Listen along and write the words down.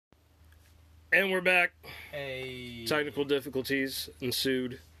And we're back. Hey. Technical difficulties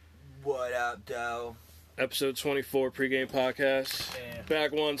ensued. What up, though? Episode 24 pregame podcast. Yeah.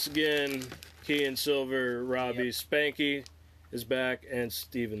 Back once again. Key and Silver, Robbie, Yep. Spanky is back, and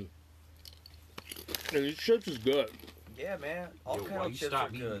Steven. And these chips is good. Yeah, man. All Yo, kind why of you chips stop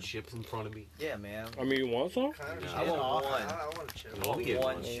are eating good. chips in front of me? Yeah, man. I mean, you want some? I want one. I want a chip. I want get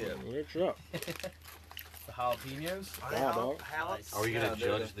one one. chip. Good chip. The jalapenos. Wow, dog. Pallets. Are we gonna Yeah,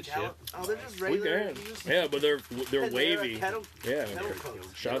 they're judge the chip? Oh, they're just We regular. can. they're just Yeah, but they're Panera wavy. Kettle, Yeah. kettle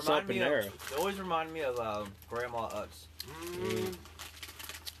cooked. Shouts out They Panera. always remind me of Grandma Utz.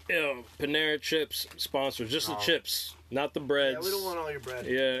 Yeah, Panera chips sponsor. Just the No. chips, not the breads. Yeah, we don't want all your bread.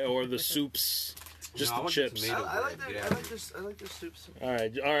 Yeah, or the soups. Just No, I the want chips. tomato I like bread. their, Get I out like of their, I like their soups. All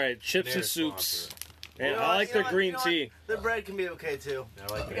right. Chips and Panera soups. sponsor. And You know I what, like you their know what, green you know what? tea. Their bread can be okay too.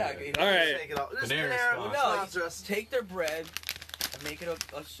 I like Yeah, that. you- All right. Just take it all. Just Panera Panera, sponsor. No, sponsor us. take their bread and make it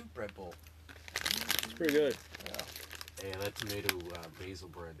a soup bread bowl. It's pretty good. Hey, that tomato basil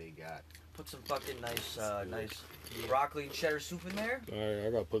bread they got. Put some fucking nice, good. nice broccoli and cheddar soup in there. All right,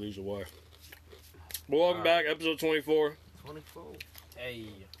 I gotta put these away. Well, welcome All back, episode 24. 24. Hey.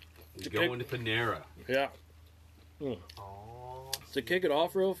 He's going to Panera. Yeah. Oh. To kick it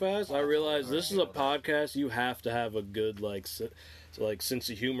off real fast, I realized this is a podcast you have to have a good sense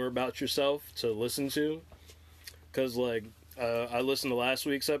of humor about yourself to listen to. Cause I listened to last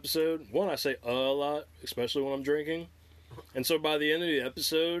week's episode. One, I say a lot, especially when I'm drinking. And so by the end of the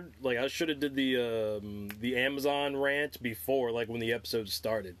episode, I should have did the Amazon rant before, when the episode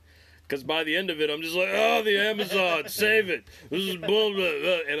started. Because by the end of it, I'm just like, oh, the Amazon, save it. This is blah, blah,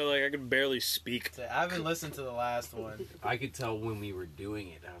 blah. And I could barely speak. So I haven't listened to the last one. I could tell when we were doing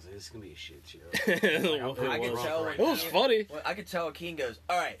it. I was like, this is gonna be a shit show. I can tell. Right It was funny. Well, I could tell when Keen goes,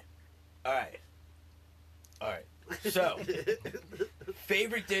 all right. So,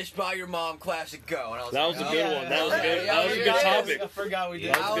 favorite dish by your mom, classic go. And I was That like, was a oh, good yeah, one. That was a yeah, good. yeah, That was a yeah, good yeah. topic. I forgot we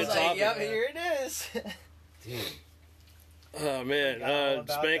did. That was a I good was like, topic. yep, here it is. Damn. Oh man, Forgot all about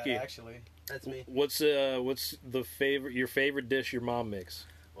that, Spanky. actually. That's me. What's your favorite dish your mom makes?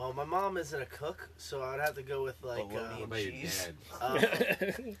 Well, my mom isn't a cook, so I would have to go with Bologna. What about your Cheese.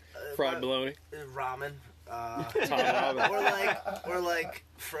 dad? Fried bologna. ramen. Tom ramen. or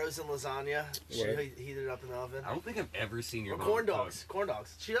frozen lasagna. She Word. heated it up in the oven. I don't think I've ever seen your Or mom corn cook. dogs. Corn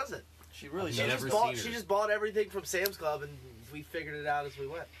dogs. She does it. She really I've She does. never just bought. seen She her. just bought everything from Sam's Club, and we figured it out as we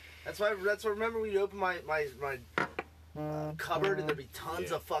went. That's why. Remember we'd open my cupboard, and there'd be tons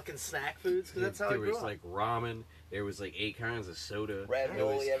Yeah. of fucking snack foods because that's how I There grew was up. ramen. There was 8 kinds of soda. Ravioli there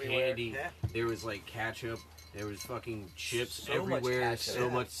was everywhere. candy. Yeah. There was ketchup. There was fucking chips So much everywhere. ketchup. So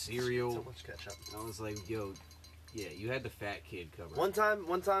Yeah. much cereal. So much ketchup. I was like, yo, yeah, you had the fat kid covered. One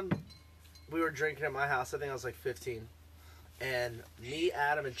time, we were drinking at my house. I think I was 15, and me,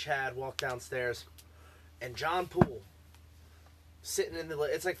 Adam, and Chad walked downstairs, and John Poole sitting in the.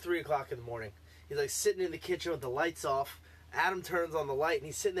 It's 3:00 in the morning. He's sitting in the kitchen with the lights off. Adam turns on the light, and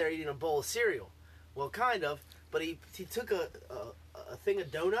he's sitting there eating a bowl of cereal. Well, kind of, but he took a thing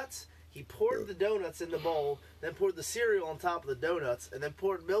of donuts. He poured the donuts in the bowl, then poured the cereal on top of the donuts, and then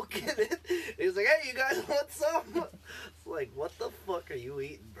poured milk in it. He was like, "Hey, you guys want some?" It's like, what the fuck are you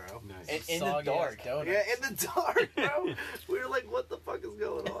eating, bro? Nice. In the Soggy-ass dark. donuts. Yeah, in the dark, bro. We were like, what the fuck is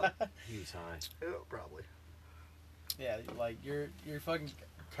going on? He was high. Yeah, probably. Yeah, your fucking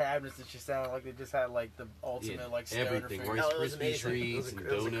cabinets that just sound like they just had the ultimate stoner everything. food. Rice Oh, it was Krispie amazing. treats It and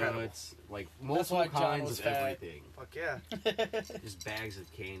was incredible. donuts. why Multiple John kinds was of fat. everything. Fuck yeah. Just bags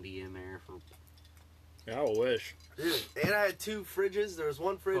of candy in there for I wish. Dude, and I had 2 fridges. There was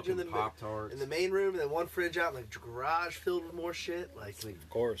one fridge in fucking the Pop-Tarts. in the main room, and then one fridge out in the garage filled with more shit. It's Of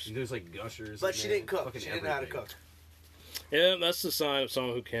course. there's Gushers. But in she there. didn't cook. Fucking She didn't know how to everything. cook. Yeah, that's the sign of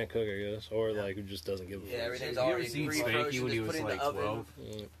someone who can't cook, I guess, or who just doesn't give a Yeah, fuck. everything's Have you ever already seen pre-frozen, Spanky when just he put was in the oven. 12?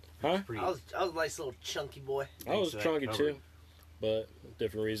 Huh? Pretty, I was a nice little chunky boy. I was Thanks, chunky covered. too, but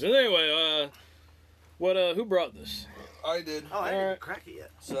different reason. Anyway, who brought this? I did. Oh, I didn't Alright. crack it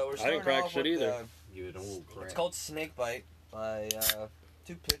yet. So we're I didn't starting crack off shit with, either. you an old crap. it's called Snake Bite by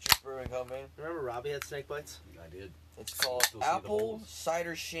 2 Pitchers Brewing Company. Remember Robbie had snake bites? I did. It's called Still see the Apple holes.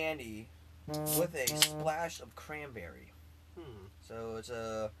 Cider Shandy with a splash of cranberry. So it's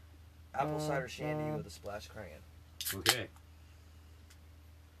a apple cider shandy with a splash of cran. Okay.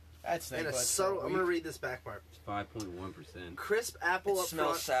 That's snake And a bites subtle. for a I'm gonna week. read this back part. It's 5.1%. Crisp apple It up smells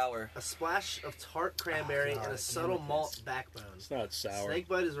front, sour. a splash of tart cranberry, God, and a give subtle me malt this. backbone. It's not sour. Snake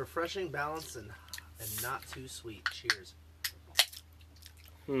bite is refreshing, balanced, and not too sweet. Cheers.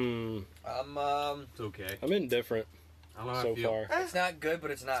 It's okay. I'm indifferent I don't know how so I feel. far. It's not good,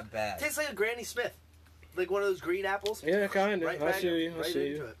 but it's not bad. Tastes like a Granny Smith, like one of those green apples. Yeah, kind of. Right I back, see you. I right see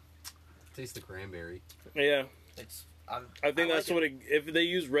into you. it. Taste the cranberry. Yeah, It's I think I that's like what if they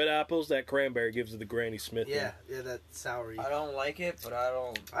use red apples, that cranberry gives it the Granny Smith. Yeah, that soury. I don't like it, but I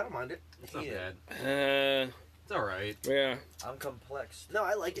don't mind it. It's not hate it. bad. thing. It's all right. Yeah. I'm complex. No,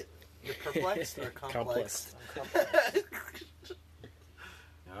 I like it. You're perplexed or complex? I'm complex.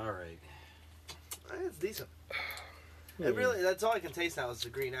 All right. It's decent. It really, that's all I can taste now is the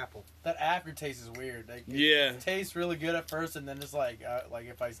green apple. That aftertaste is weird. Like, Yeah. It tastes really good at first, and then it's like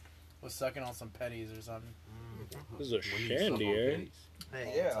if I was sucking on some pennies or something. This is a When you suck shandy, on eh? pennies.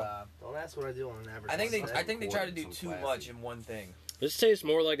 Hey, Yeah. don't ask what I do on an average. I think they Sunday. try to do Some too classy. much in one thing. This tastes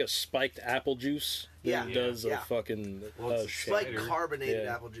more like a spiked apple juice than Yeah. it does Yeah. a fucking Well, it's It's a like shandy. cider. carbonated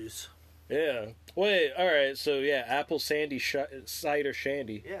Yeah. apple juice. Yeah. Wait, alright, so yeah, apple sandy cider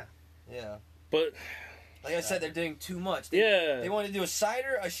shandy. Yeah. Yeah. But, Like I said, they're doing too much. yeah. They want to do a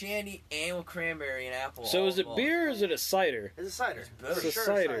cider, a shandy, and with cranberry and apple. So all is it involved. beer or is it a cider? It's a cider. both. For It's a sure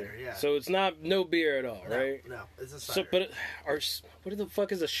cider. yeah. So it's not no beer at all, no, right? No, it's a So, cider. but what the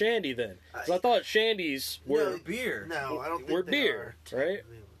fuck is a shandy then? 'Cause I thought shandies were Beer. no, I don't think we're they beer, are. right?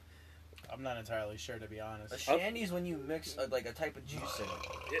 I'm not entirely sure, to be A honest. shandy's when you mix like a type of juice in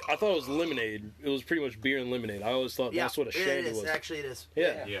it. I thought it was lemonade. It was pretty much beer and lemonade. I always thought Yeah, that's what a it shandy is. was. Actually, it is.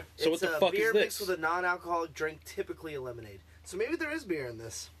 Yeah. Yeah. So what It's the a fuck beer is mixed this? with a non-alcoholic drink, typically a lemonade. So maybe there is beer in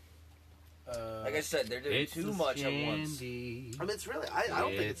this. Like I said, they're doing It's too a much at once. shandy. I mean, it's really. I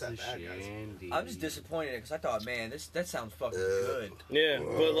don't think it's a that bad, guys. shandy. I'm just disappointed because I thought, man, that sounds fucking good. Yeah,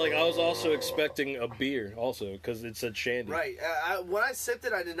 but like I was also expecting a beer also because it said shandy. Right. When I sipped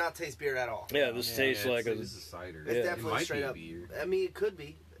it, I did not taste beer at all. Yeah, this tastes like a It's a cider. It's Yeah. definitely it might straight be up. beer. I mean, it could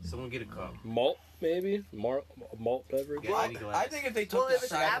be. Someone get a cup. malt, maybe a malt beverage. Yeah, Well, any glass. I think if they took Well, the if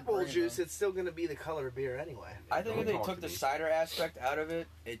it's cider, apple juice, it's still going to be the color of beer anyway. I think if Don't they talk took to the me. cider aspect out of it,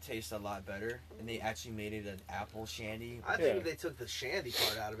 it tastes a lot better, and they actually made it an apple shandy. I Yeah. think if they took the shandy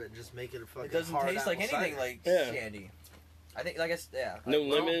part out of it and just make it a fucking It doesn't hard taste like apple anything cider. like Yeah. shandy. I think, like I said, yeah. No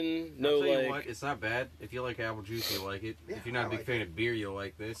Well, lemon, I'll no tell you like. what, it's not bad. If you like apple juice, you like it. Yeah, if you're not I a big like fan of beer, you'll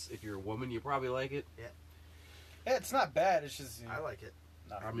like this. If you're a woman, you probably like it. Yeah, it's not bad. It's just I like it.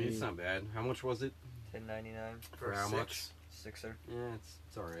 not I mean, it's not bad. How much was it? $10.99, For how much? sixer. Yeah,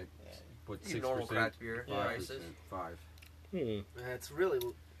 it's all right. Yeah. What, Even normal 6%? craft beer Yeah. prices. 5. It's really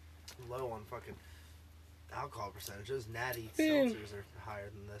low on fucking alcohol percentages. Natty Man. seltzers are higher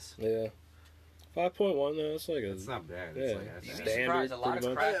than this. Yeah, 5.1. though. That's like a. It's not bad. Yeah. It's like You'd be Standard, surprised. A lot of pretty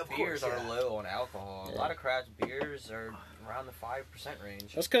much. craft Yeah, of course, beers are yeah. low on alcohol. A Yeah. lot of craft beers are around the 5%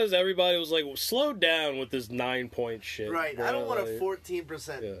 range. That's because everybody was like, well, "Slow down with this 9-point shit." Right. bro. I don't want a Like,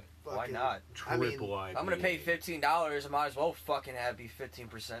 14%. Yeah. Why not? I mean, Triple IPA. I'm gonna pay $15. I might as well fucking have be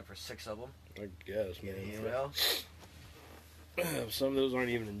 15% for 6 of them. I guess, man. You know? Some of those aren't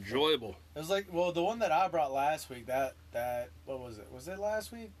even enjoyable. It was like, well, the one that I brought last week. That what was it? Was it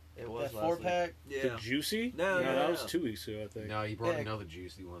last week? It That 4-pack. The juicy? No, that was no. 2 weeks ago, I think. No, you brought Yeah. another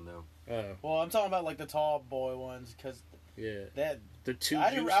juicy one though. Oh, Well, I'm talking about like the tall boy ones because yeah. that The 2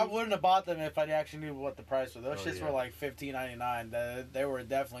 I juicy. wouldn't have bought them if I actually knew what the price was. Those Oh, shits yeah. were like $15.99. They were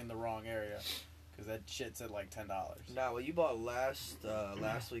definitely in the wrong area because that shit said like $10. No, what you bought last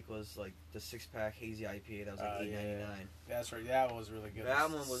week was like the 6-pack hazy IPA. That was like Yeah. $8.99. That's right. That was really good. That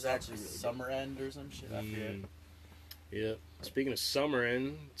one was actually really good. Summer End or some shit. I forget. Yeah. Speaking of summer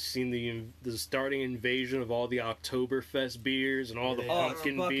in, seen the starting invasion of all the Oktoberfest beers and all the Yeah.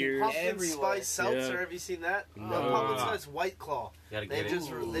 pumpkin fucking beers. pumpkin Pumpkin everywhere. spice seltzer. Yeah. Have you seen that? No. Pumpkin spice White Claw. Gotta They get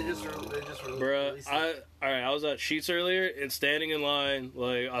just, it. they just Bruh, released it. I was at Sheets earlier and standing in line,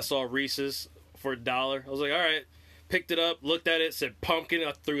 like I saw Reese's for $1. I was like, all right, picked it up, looked at it, said pumpkin,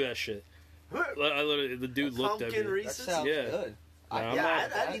 I threw that shit. I literally, the dude looked at Pumpkin me. That Reese's. sounds Yeah. good. No, I'm Yeah,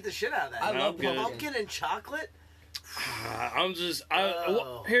 not- I'd eat the shit out of that. I love pumpkin. Pumpkin and chocolate. I'm just.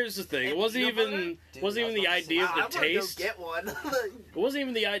 Oh. Here's the thing. It And wasn't peanut even. Dude, Wasn't I even was the about to say, idea of I the want to taste. go get one. It wasn't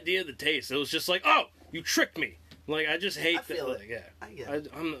even the idea of the taste. It was just like, oh, you tricked me. Like I just hate I feel that. it. Yeah. I get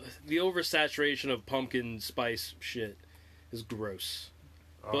it. I'm the oversaturation of pumpkin spice shit is gross.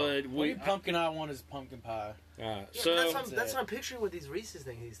 But The we. only pumpkin I want is pumpkin pie. So that's what I'm picturing with these Reese's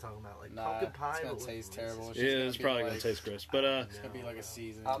things he's talking about, like Nah, pumpkin pie. it's gonna but with taste Reese's. terrible. It's yeah, just it's be probably like- gonna taste gross. But It's gonna be like a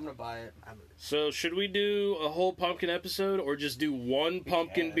season. I'm gonna buy it. so should we do a whole pumpkin episode or just do one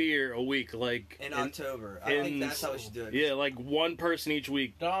pumpkin can. beer a week, like In October. I in- think that's how we should do it. Yeah, like one person each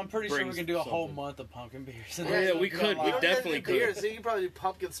week. No, I'm pretty sure we brings can do a whole something. month of pumpkin beers. Yeah, we could. We We don't definitely even do beers, could. so you can probably do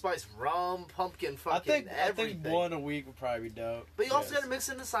pumpkin spice rum, pumpkin I fucking think everything. one a week would probably be dope. But you also Yes. got to mix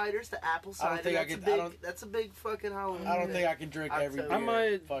in the ciders, the apple I don't cider. think I That's a could- big. I don't- That's a big make fucking Halloween. I don't think I can drink every beer. I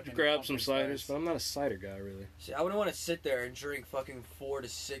might fucking grab some pumpkin ciders, spice. but I'm not a cider guy really. See, I wouldn't want to sit there and drink fucking 4 to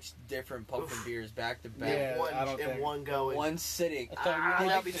 6 different pumpkin beers back to back. Yeah, one, I don't in think- one going. One sitting. I thought you that'd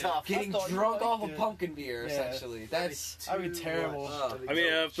liked be it. tough. Getting I thought you drunk off liked a it. pumpkin beer, Yeah. essentially. That's That'd be too terrible. much. Oh. That'd be I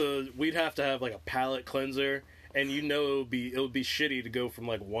mean, too much. we'd have to have like a palate cleanser, and it would be shitty to go from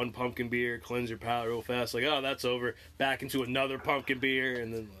like one pumpkin beer, cleanse your palate real fast, like oh that's over, back into another pumpkin beer,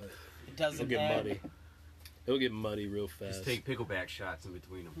 and then like, It doesn't it'll get end. muddy. It'll get muddy real fast. Just take pickleback shots in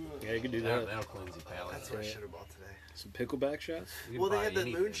between them. Yeah, you can do That'll that. cleanse your palate. That's what I should have bought today. Some pickleback shots. You can Well, they buy had the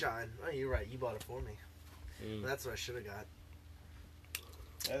anything. moonshine. Oh, you're right. You bought it for me. Mm. That's what I should have got.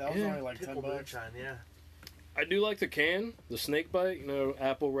 Yeah, that was Yeah. only like Pickle $10. moonshine, yeah. I do like the can, the snake bite. You know,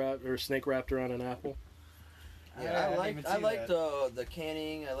 apple wrap or snake wrapped around an apple. yeah. didn't even I see like that. the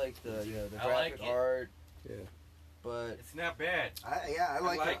canning. I like the I like graphic it. art. Yeah. But It's not bad. I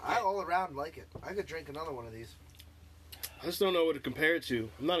like like it. I it. all around like it. I could drink another one of these. I just don't know what to compare it to.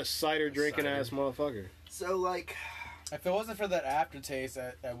 I'm not a cider drinking Cider. ass motherfucker. So, like, If it wasn't for that aftertaste,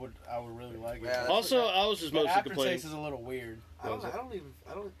 I would really like it. Yeah, that's Also, I was just the mostly aftertaste complaining. is a little weird. I don't Was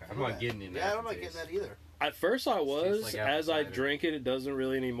it? I'm not getting in Yeah, I'm not aftertaste. getting that either. At first, I was. like apple As I cider. drink it, it doesn't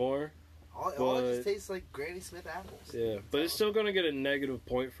really anymore. All it But- just tastes like Granny Smith apples. Yeah, but it's still gonna get a negative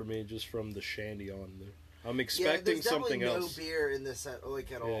point for me just from the shandy on there. I'm Yeah, expecting there's something definitely else. no beer in this,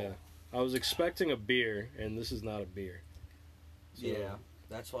 like, at all. Yeah, I was expecting a beer, and this is not a beer. So, yeah,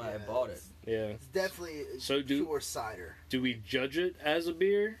 that's why I Yeah, bought it. yeah. It's definitely So pure cider. Do we judge it as a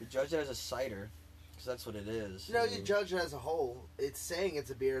beer? We judge it as a cider, because that's what it is. No, you judge it as a whole. It's saying it's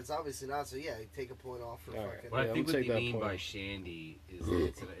a beer. It's obviously not. So yeah, you take a point off for All right. fucking. What Yeah, I think I'm what take they that mean point. by shandy is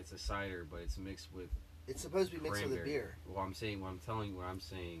that it's a cider, but it's mixed with It's supposed to be mixed with a cranberry. beer. Well, I'm saying what I'm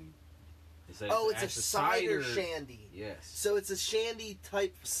saying is that Oh, it's a as cider shandy. Yes. So it's a shandy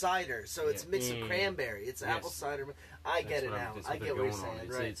type cider. So it's Yeah. mixed with cranberry. It's Yes. apple cider. I get it now. That's I what get they're what you're going on. saying.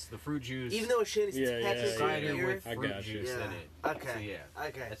 It's, Right. it's the fruit juice. Even though a shandy's Yeah, yeah, technically cider a beer. with I fruit got you. juice Yeah. in it. Okay. So yeah.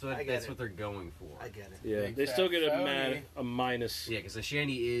 Okay. That's I what get it. what they're going for. I get it. Yeah, Big they fat still get felony. a minus, Yeah, because the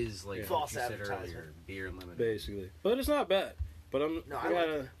shandy is like Yeah. what False you said advertisement. earlier, beer and lemonade. basically. But it's not bad. But No, I I like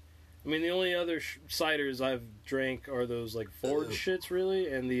gotta. it. I mean, the only other ciders I've drank are those like Ford shits,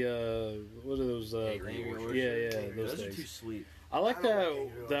 really, and the what are those? Angry Orchard. Yeah, Angry those Those are things. too sweet. I like I don't that like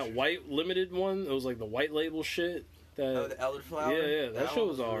Angry that Orchard. white limited one. It was like the white label shit. That Oh, the elderflower? yeah, that shit one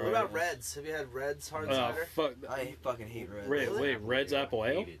was really alright. What good. about Reds? Have you had Reds hard oh cider? fuck. I fucking hate red. Wait, Really? Red's apple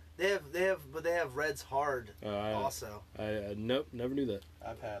ale? Hate it. They have Reds hard I also. nope, never knew that.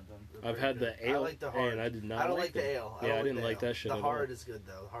 I've had them. They're I've pretty had good. the ale, I like the hard. and I did not. I don't like like the them. ale. Yeah, I don't didn't like the that shit The at all. hard is good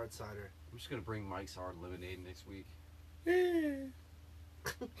though. The hard cider. I'm just gonna bring Mike's Hard Lemonade next week.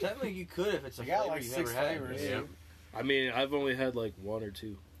 Technically, you could if it's a You got flavor like you've 6 never had. flavors. Yeah. I mean, I've only had like one or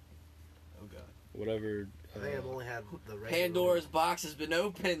two, Oh god. whatever. I think I've only had the regular. Pandora's box has been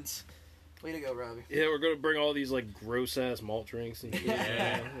opened. Way to go, Robbie. Yeah, we're gonna bring all these like gross ass malt drinks and shit.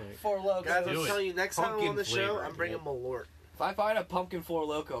 Yeah. Like, Four Loko. Guys, I'm Do it. telling you, next time I'm Pumpkin on the show, flavor. I'm bringing Malort. If I find a pumpkin Four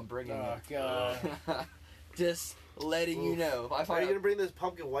Loko, I'm bringing Oh it. god. Just letting you Oof. know. If I Are find you gonna bring those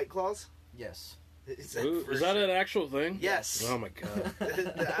pumpkin White Claws? yes. Is ooh, is that an actual thing? Yes. Oh my god.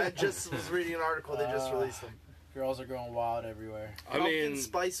 I just was reading an article. They just released them. Girls are going wild everywhere. I Pumpkin mean,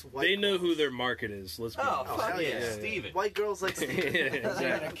 spice White they know Claws. who their market is. Let's be Oh, honest. fuck hell yeah. yeah. Steven. White girls like yeah, Steven. They're getting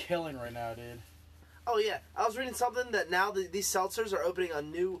exactly. a killing right now, dude. Oh yeah, I was reading something that now these seltzers are opening a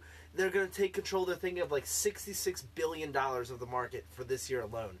new. They're going to take control. They're thinking of like $66 billion of the market for this year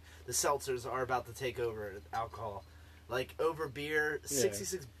alone. The seltzers are about to take over alcohol, like over beer. Yeah.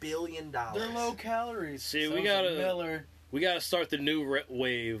 $66 billion. They're low calories. See, So we is gotta- Miller. We gotta start the new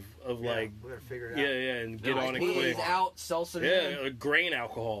wave of Yeah, like, we gotta figure it yeah, out. yeah, and get No, on it IPAs quick. out, seltzer Yeah, grain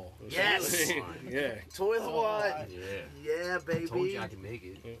alcohol. Yes! yeah. Toilet Oh, wine. Yeah. Yeah, baby. Told you I can make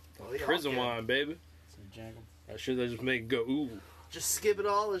it. Oh, yeah, Prison okay. wine, baby. Some jankum. That shit that just make it go ooh. Just skip it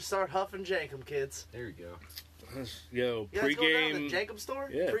all and start huffing Jankum, kids. There you go. Yo, You guys going down to the pregame. Jankum store?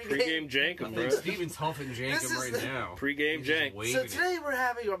 Yeah, pregame I jankum, bro. think Steven's huffing This Jankum is right the- now. Pregame He's just jank. waving So it. today we're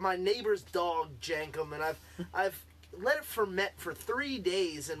having my neighbor's dog Jankum, and I've let it ferment for 3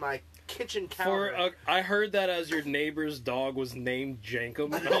 days in my kitchen counter. I heard that as your neighbor's dog was named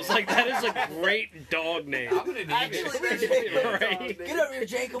Jankum. And I was like, that is a great dog name. I'm gonna name Actually, it. that's a Right. dog name. Get over here,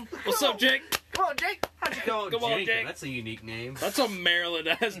 Jacob. What's up, Jake? Come on, Jake. How'd you call it Come on, Jankum? Jake. That's a unique name. That's a Maryland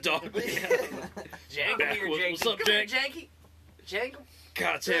ass dog name. Jankum Back here, with- Jankum. What's up, Come here, Jake? Janky. Jankum.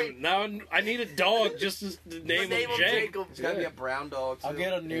 God damn it. Now I need a dog just as the name name of him Jake. Jankum. It's gotta be a brown dog, too. I'll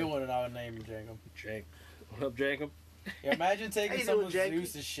get a new one and I'll name him Jankum. Jake. What up, Jacob? Yeah, imagine How taking you some doing, of Jakey?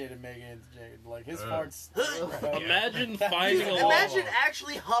 Zeus's shit and making it into Jake. Like his farts. Imagine finding a Imagine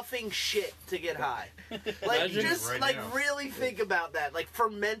actually huffing shit to get high. Like, Imagine just right like now. really think about that. Like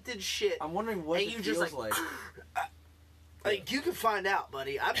fermented shit. I'm wondering what And it you feels just, like. Like you can find out,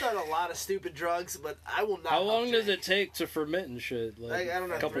 buddy. I've done a lot of stupid drugs, but I will not. How long huff does Jake. it take to ferment and shit? Like, I don't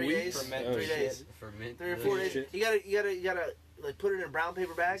know, a couple 3 weeks? days? Ferment Oh, 3 shit. days. Ferment 3 or 4 days. shit. You gotta like put it in a brown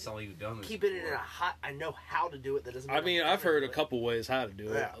paper bag. That's all you've done. This Keep it in before. a hot. I know how to do it. That doesn't. I mean mean, I'm I've heard a good. couple ways how to do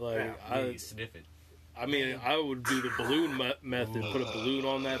it. Yeah, Like, yeah. You I sniff it. I would do the balloon method. Put a balloon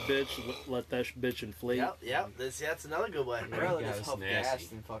on that bitch, let that bitch inflate. Yep. That's another good way. I'd rather Yeah, just it's huff nasty. gas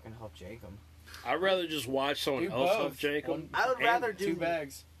than fucking huff Jacob. I'd rather just watch someone Do else both. help Jacob. One- I would And rather do 2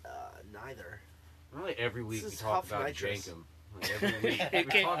 bags. Neither. Really, every week we This is talk huff about nitrous. Jacob. Like, every week It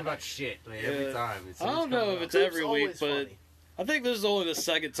we can't- talk about shit. Like, Yeah. every time. It's I don't always know coming if up. it's every Poop's week, always but funny. I think this is only the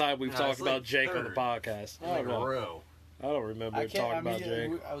second time we've No, talked it's like about Jake on the third. podcast. I Like don't a know. row. I don't remember I can't. talking I mean, about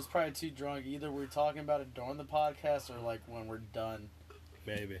Jake. I was probably too drunk. Either we're talking about it during the podcast or like when we're done.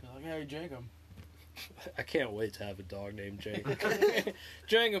 Maybe. You're like, hey, Jacob. I can't wait to have a dog named Jake.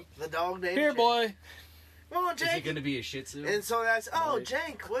 Jacob, The dog named here, Jake. boy. Come on, Is it Jake. going to be a Shih Tzu? And so that's Right.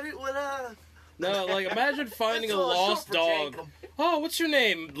 Jake. What? No, like imagine finding That's a a little lost short for dog. Jacob. Oh, what's your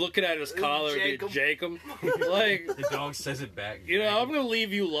name? Looking at his collar, Jacob. Jacob. Like, The dog says it back. you know, I'm gonna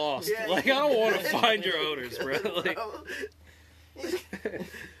leave you lost. Yeah. Like, I don't want to find your odors, bro. Like,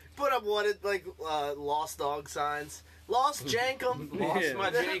 Put up wanted like lost dog signs. Lost Jankum. Lost Yeah. my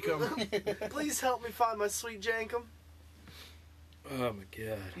Jacob. Please help me find my sweet Jankum. oh my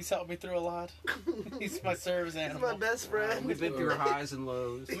god. He's helped me through a lot. He's my service He's animal. my best friend. We've been through highs and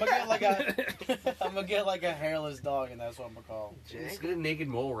lows. I'm gonna get like a hairless dog, and that's what I'm gonna call Just get a naked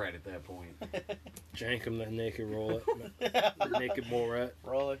mole rat at that point. Jankum, the naked roll it. him. Naked mole rat.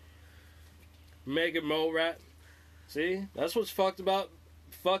 Roll it. Naked mole rat. See? That's what's fucked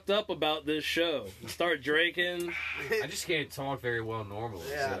up about this show. You start drinking. I just can't talk very well normally,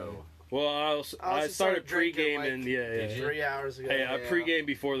 Yeah. so... Well, I also started started drinking, pre-gaming. like, Yeah. Did you? 3 hours ago. Hey, I yeah. pre-game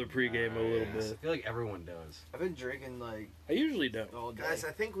before the pre-game a little Yes, I bit. feel like everyone does. I've been drinking like I usually don't. all day. Guys,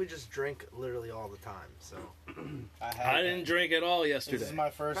 I think we just drink literally all the time. So I didn't drink at all This is yesterday. my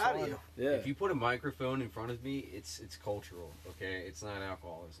first proud one. of you. Yeah. If you put a microphone in front of me, it's cultural, okay? It's not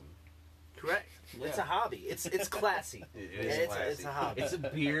alcoholism. Correct. Yeah. It's a hobby. It's classy. It Yeah, is it's a- classy. it's a hobby. It's a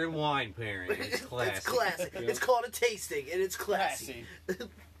beer and wine pairing. It's classy. It's classy. Yeah. It's called a tasting, and it's classy. Classy.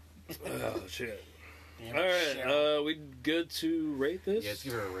 Oh shit. Damn All it, right. Cheryl. We good to rate this? Yeah, let's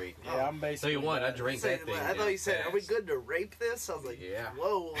give her a rate. Yeah, I'm basically. Tell you what, I that. drank Say- that thing. I thought you said, "Are we good to rape this?" I was like, Yeah.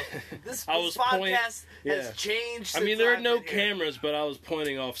 "Whoa, this I was podcast yeah. has changed." I mean, since there are I've no been here." cameras, but I was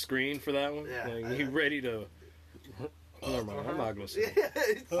pointing off screen for that one. Yeah. Like, you ready to? Never mind. I'm not gonna say.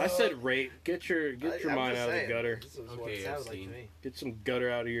 Yeah. I said rate. Get your I'm mind just out of the saying, gutter. This is what Okay, it sounded like to Epstein. me. Get some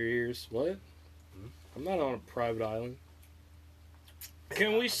gutter out of your ears. What? I'm not on a private island.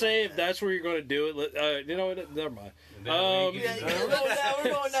 Can we say if that's where you're going to do it? You know what? Never mind. And that way you Yeah, can- yeah, We're going down.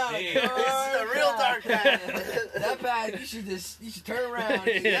 We're going down. Damn. This is a real dark path. That bad. You should turn around.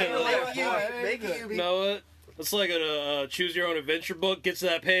 Yeah. Make you be. You know what? It's like a choose your own adventure book. Gets to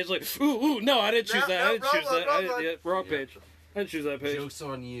that page, like, ooh, no, I didn't choose No, that. no, I didn't wrong choose one, that. wrong I didn't, one. yeah, wrong Yeah. page. I didn't choose that page. Joke's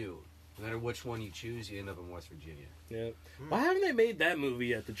on you. No matter which one you choose, you end up in West Virginia. Yeah. Why haven't they made that movie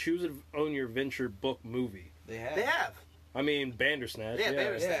yet? The Choose Your Own Adventure book movie. They have. They have. I mean, Bandersnatch. Yeah, Yeah,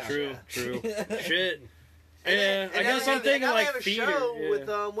 Bandersnatch, True, yeah. true. Shit. And Yeah, then- I and guess now I'm they thinking now they like have a theater. show Yeah. with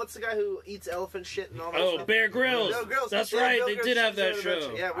what's the guy who eats elephant shit and all that Oh, stuff? Bear Grylls. Bear Grylls. That's Yeah, right. Bear They Grylls did have Choose that Your Own show.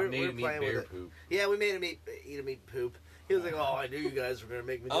 Adventure. Yeah, I we're made him playing eat with bear it. poop. Yeah, we made him eat poop. He was like, "Oh, I knew you guys were gonna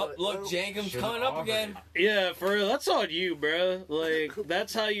make me do Oh, it." look, Well, Jacob's Should've coming up offered again. Yeah, for real. That's on you, bro. Like,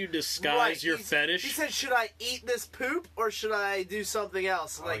 that's how you disguise right, your he fetish. said, "Should I eat this poop or should I do something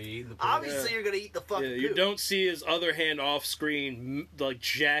else?" Oh, Like, you eating the poop? obviously, Yeah. you're gonna eat the fucking Yeah, you poop. don't see his other hand off screen, like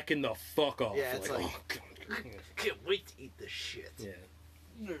jacking the fuck off. Yeah, it's like- oh, God. Can't wait to eat this shit. Yeah.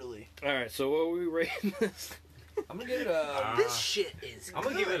 Literally. All right, so what are we rating this? I'm gonna give it a. This shit is. I'm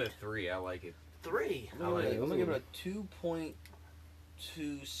good. gonna give it a 3. I like it. 3. I'm gonna, I like it. I'm gonna give it a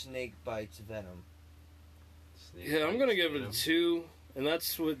 2.2 snake bites venom. Snake Yeah, I'm bites, gonna give it you a know? 2, and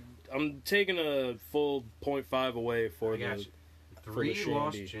that's what I'm taking a full 0.5 away for I got the. you. 3 the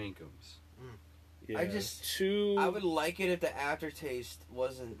lost shandy. Jankums. Yeah, I just- 2. I would like it if the aftertaste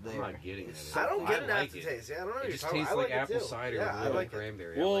wasn't I'm there. not getting It's it. I don't get I an like it. aftertaste. Yeah, I don't know what It you're just talking tastes about. I like like it apple too. cider Yeah, with I real like it.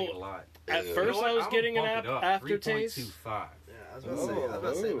 cranberry. Well, I like it a lot. At You first, know what? I was I'm getting an gonna bump it up. aftertaste. 3.25. Yeah, I was about to say. I was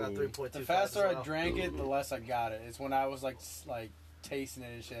about to say about 3.2. The faster I drank it, the less I got it. It's when I was like tasting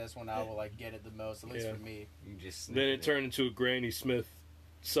it and shit. That's when I will like get it the most. At least Yeah. for me. You just Then it sniffed turned into a Granny Smith.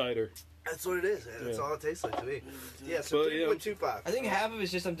 cider. That's what it is. That's Yeah. all it tastes like to me. Yeah, so But, yeah. 3.25. I think half of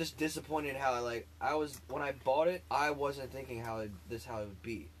it's just I'm just disappointed in how I was when I bought it. I wasn't thinking how it would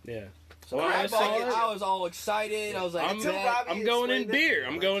be. Yeah. So Well, when I I saw bought it, it. I was all excited. I was like, I'm, "Bet." Robbie I'm going in explained it. beer.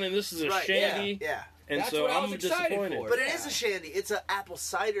 I'm going in. This is a Right, shandy, Yeah. and That's so what I I'm was excited disappointed. for. But it is a shandy. It's an apple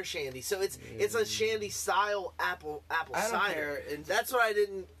cider shandy. So it's a shandy style apple I don't cider. care. And That's what I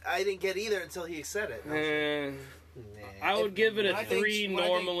didn't get either until he said it. Eh, Nah. I would give it when a I think- 3 when I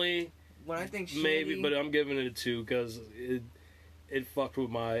think- normally, when I think shandy, maybe, but I'm giving it a 2 because it fucked with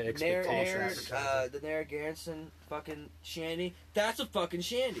my expectations. expectations. the Narragansett fucking shandy. That's a fucking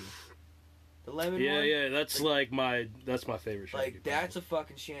shandy. The lemon Yeah, one. yeah, that's that's my favorite shandy. Like that's a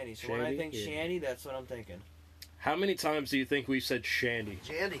fucking shandy. So when I Shandy? think Yeah. shandy, that's what I'm thinking. How many times do you think we've said shandy?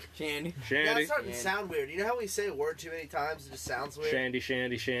 Shandy. Shandy. Yeah, Shandy, it's starting to Shandy. sound weird. You know how we say a word too many times, it just sounds weird? shandy,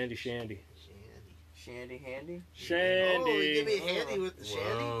 shandy, shandy, shandy, Shandy handy. Oh, you give me shandy. a handy with the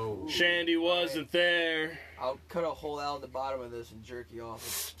shandy? Whoa. Shandy wasn't there. I'll cut a hole out in the bottom of this and jerk you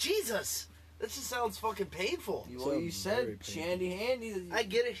off. Jesus! That just sounds fucking painful. You Very said painful. shandy handy. I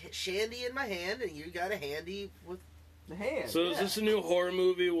get a shandy in my hand, and you got a handy with. The hand. So is this a new horror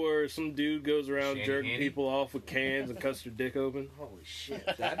movie where some dude goes around Shandy jerking handy? people off with cans and cuts their dick open? Holy shit.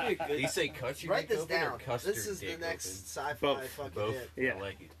 That'd be a Did good. he say cut your Write dick this open or down. custard This is the dick next sci-fi Both. fucking Both. hit. Yeah. I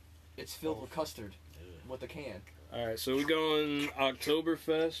like it. It's filled with custard with a can. All right, so we going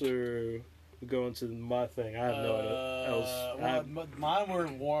Oktoberfest or we going to my thing? I have no idea. Well, mine were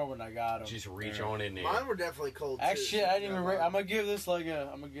warm when I got them. Just reach on in there. Mine were definitely cold too. Actually, shit, I didn't even rate. I'm gonna give this I'm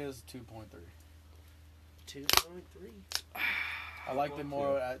gonna give this a 2.3. 2.3. I like the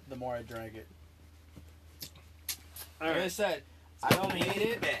more I drank it. All Like I right, said, I don't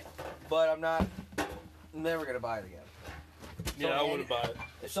hate it, but I'm never gonna buy it again. yeah, I wouldn't buy it.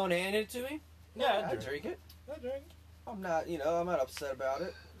 If someone handed it to me, Yeah, I'd drink it. I drink. I'm not upset about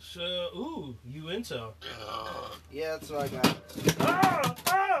it. So, ooh, you intel. Yeah, that's what I got.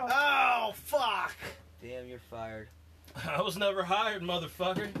 Oh, fuck! Damn, you're fired. I was never hired,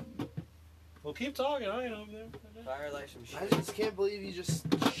 motherfucker. Well, keep talking. I ain't over there. Fired like some I shit. just can't believe you just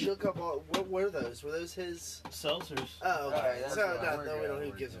shook up all. What were those? Were those his? Seltzers. Oh, okay. Alright, that's So, fine. no, We're we good, don't. Who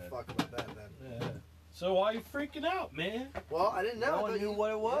we're gives a good. fuck about that then? Yeah. So why you freaking out, man? Well, I didn't know. No I one thought knew you-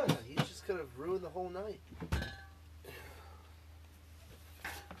 what it was. Yeah, he just could have ruined the whole night.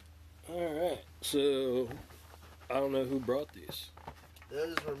 All right. So, I don't know who brought these.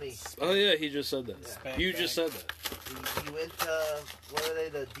 Those were me. Oh yeah, he just said that. Yeah. Spank You bang. just said that. You went what are they?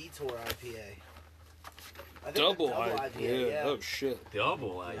 The Detour IPA. I think Double they're IPA. Yeah. Oh shit.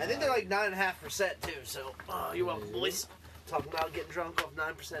 Double I think they're like 9.5% too. So, you're welcome, boys. Talking about getting drunk off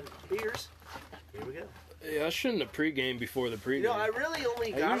 9% beers. Here we go. Yeah, I shouldn't have pregame before the pregame. You know, I really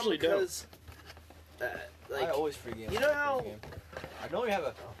only I got them usually don't. because, I always forget. you know how- I normally have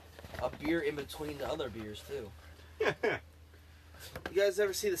a beer in between the other beers too. you guys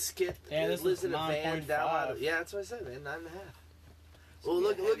ever see the skit? Yeah, this lives is in a van down by 9.5. the, yeah, that's what I said, man. 9.5. Well,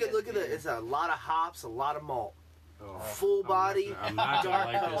 look at it. It's a lot of hops, a lot of malt, Oh, full body. I'm not gonna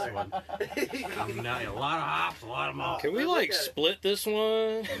dark like this color. one. I'm not. A lot of hops, a lot of malt. Can we Look like at it. split this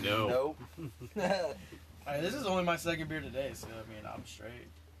one? No. Nope. Alright, this is only my second beer today, so I mean I'm straight.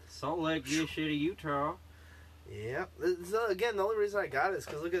 Salt Lake, you shitty Utah. Yeah. Again, the only reason I got it is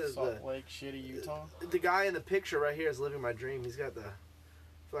because look at this. Salt Lake, shitty Utah. The guy in the picture right here is living my dream. He's got the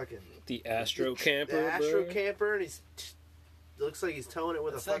fucking The Astro Camper. the Astro bro. camper, and he's looks like he's towing it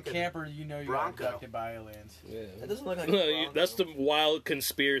with That's a that fucking camper you know you got Bronco. abducted by aliens. Yeah. That doesn't look like. No, a that's the Bronco. wild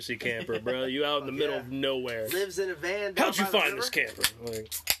conspiracy camper, bro. You out in the Fuck middle yeah. of nowhere. lives in a van. Down How'd you by the find river. this camper?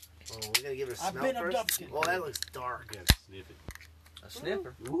 Like, Oh, we're gonna give it a I've smell been first. abducted. Oh, that looks dark. Yeah, sniff it. A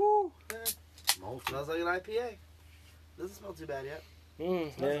sniffer. Woo. Yeah. Malty. Smells like an IPA. Doesn't smell too bad yet.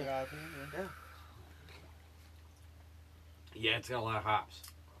 Smells yeah. like IPA, yeah. Yeah, it's got a lot of hops.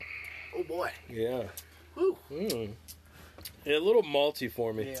 Oh boy. Yeah. Whew. Yeah, a little malty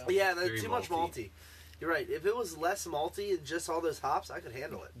for me. Yeah. Yeah, that's Very too much malty. malty. You're right. If it was less malty and just all those hops, I could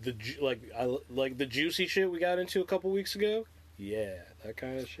handle it. Like the juicy shit we got into a couple weeks ago. Yeah, that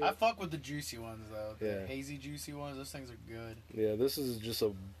kind of shit. I fuck with the juicy ones though. The Yeah. hazy juicy ones, those things are good. Yeah, this is just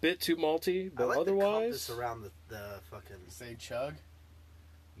a bit too malty, I but like the otherwise, compass around the fucking. Say chug.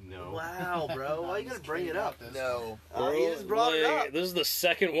 No. Wow, bro. Why you I'm gonna just bring kidding it up? about this. No, bro, He just brought it like, up. this is the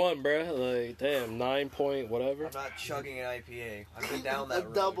second one, bro. Like, damn, 9 point whatever. I'm not chugging an IPA. I've been down A that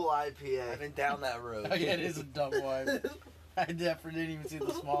road. double I've IPA. been down that road. Oh, yeah, it is a double wide. I definitely didn't even see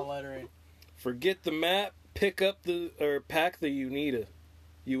the small lettering. Forget the map. Pack the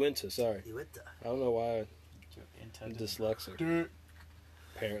Uinta. Sorry, You with the I don't know why I'm Intended. dyslexic. Dude.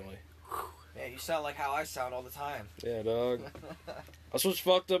 Apparently. Man, you sound like how I sound all the time. Yeah, dog. That's what's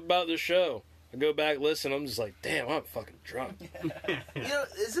fucked up about this show. I go back, listen, I'm just like, damn, I'm fucking drunk. You know,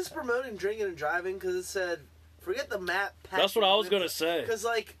 is this promoting drinking and driving? Because it said, forget the map. That's what I was gonna say. Because,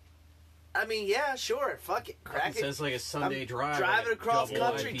 like, I mean, yeah, sure, fuck it, crack It it. says like a Sunday drive. Driving across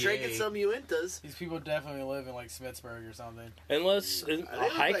double country, IPA. drinking some Uintas. These people definitely live in like Smithsburg or something. Unless a look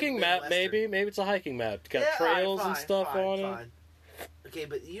hiking like map, Midwestern. maybe it's a hiking map. It's got Yeah, alright, trails fine, and stuff fine, on it. fine. Okay,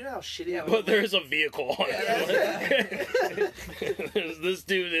 but you know how shitty. Yeah, it But there's a vehicle on Yeah. it. This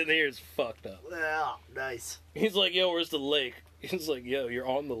dude in here is fucked up. Well, nice, He's like, yo, where's the lake? He's like, yo, you're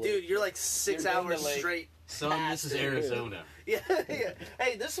on the lake. dude. You're like 6 You're in hours the lake. straight. Son, this is Bastard. Arizona. Yeah, yeah.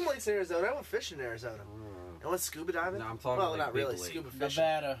 Hey, there's some lakes in Arizona. I went fishing in Arizona. I went scuba diving. No, I'm talking well, like not big really. lake. Scuba fishing.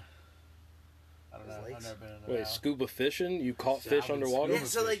 Nevada. I don't know. Those I've lakes? never been in Nevada. Wait, scuba fishing? You caught fish Salmon underwater? Yeah,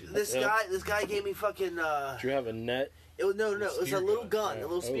 scuba so like fishing. this Yeah. guy gave me fucking. Did you have a net? It was, no, it was a Spear little gun. gun, Yeah. a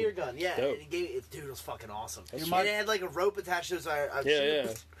little spear gun. Yeah, Dope. and he gave it. Dude, it was fucking awesome. That's And my- it had like a rope attached to it. So I Yeah,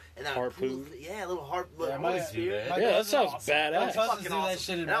 yeah. And I Harpoon. pulled- yeah, a little harp. Yeah, little my- spear. Yeah, My Yeah, that cousin- sounds My badass. cousins Fucking do that awesome.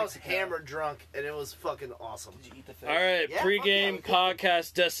 shit in And I was Mexico. hammered drunk, and it was fucking awesome. Did you eat the fish? All right, Yeah, pregame fuck yeah.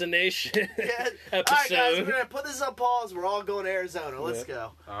 podcast destination Yeah. episode. All right, guys, we're gonna put this on pause. We're all going to Arizona. Let's Yeah.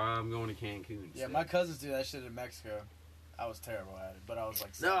 go. I'm going to Cancun. Yeah, so. my cousins do that shit in Mexico. I was terrible at it, but I was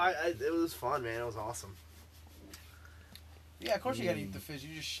like, No, it was fun, man. It was awesome. yeah, of course you gotta eat the fish.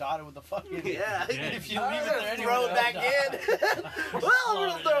 You just shot it with the fucking. Yeah. If you I'm leave it gonna there throw anyway, it back it'll die. in. Well, I'm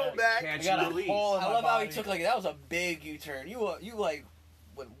gonna throw it back. I got a hole in I my love how he body. took like that was a big U-turn. You like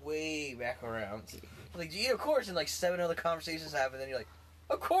went way back around. Like yeah, of course, and like 7 other conversations happened. Then you're like,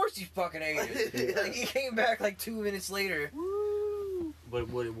 of course you fucking ate it. Yeah. Like he came back like 2 minutes later. But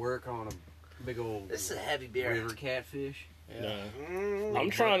would it work on a big old This is a heavy beer. river catfish? No. Mm. I'm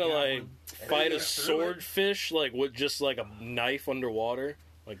trying to like fight a And swordfish like with just like a knife underwater,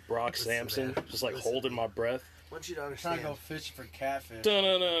 like Brock Listen, Sampson, man. just like Listen. holding my breath. I want you to I'm trying understand. to go fishing for catfish.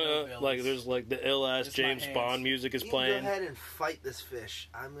 Dun-dun-dun. Like there's like the ill ass Just my James hands. Bond music is You can go playing. ahead and fight this fish.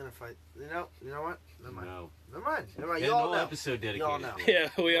 I'm gonna fight. You know what? Never mind. No. Never mind. Never mind. Yeah, You all no know. episode dedicated. Y'all know. to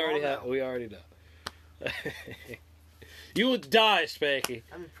it. Yeah, we Oh, already no. have. We already know. You would die, Spanky.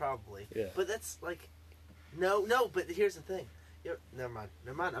 I mean, probably. Yeah. But that's like, no. But here's the thing. Never mind.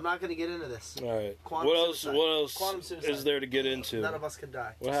 I'm not gonna get into this. All right. Quantum What else? suicide. What else Quantum suicide. is there to get into? None of us can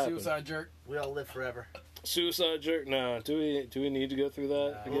die. What happened? Suicide jerk. We all live forever. Suicide jerk? Nah. Do we need to go through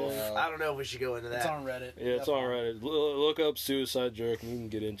that No. again? I don't know if we should go into It's that. on Reddit. Yeah, it's on Reddit. Look up suicide jerk and you can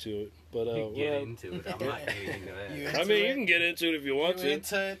get into it. But You can what get hap- into it. I'm not getting into that. You- I mean, you can get into it if you want You to.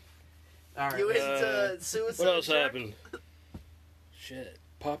 into it? All right. You let's- into suicide? What else jerk? happened? Shit.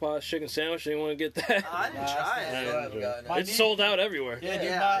 Popeye's chicken sandwich. They want to get that? I didn't Nah, try it's it. I still haven't gotten it. My It's niece- sold out everywhere. Yeah, dude,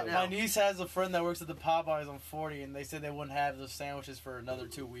 Yeah, I my know. niece has a friend that works at the Popeyes on 40, and they said they wouldn't have those sandwiches for another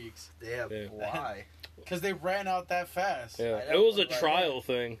 2 weeks. Yeah. Yeah. Why? Because they ran out that fast. Yeah, I it know, was a but- trial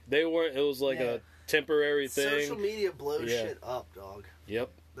thing. They weren't. It was like Yeah. a temporary Social thing. media blows Yeah. shit up, dog. Yep.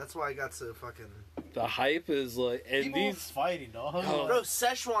 That's why I got so fucking. The hype is like, and People these. fighting, dog. Oh. Bro,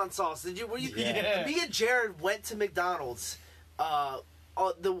 Szechuan sauce. Were you? Yeah. Me and Jared went to McDonald's.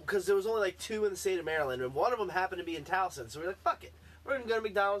 Because there was only like 2 in the state of Maryland, and one of them happened to be in Towson. So we were like, fuck it, we're gonna go to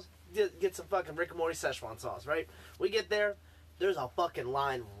McDonald's, get some fucking Rick and Morty Szechuan sauce, right? We get there, there's a fucking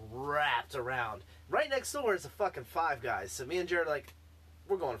line wrapped around. Right next door is a fucking Five Guys. So me and Jared are like,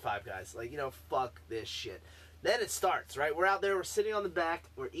 we're going to Five Guys. Like, fuck this shit. Then it starts, right? We're out there, we're sitting on the back,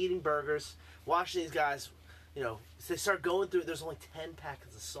 we're eating burgers, watching these guys. They start going through. There's only 10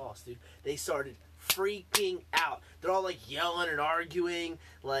 packets of sauce, dude. They started freaking out. They're all like yelling and arguing,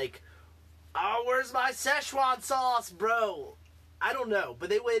 like, "Oh, where's my Szechuan sauce, bro?" I don't know, but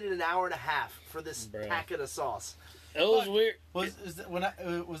they waited an hour and a half for this Bruh. packet of sauce. It was Fuck. weird.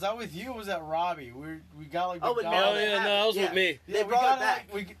 Was that with you or was that Robbie? We got like Oh, but Oh McDonald's. they yeah, have no, it. that was Yeah. with me. They we brought got it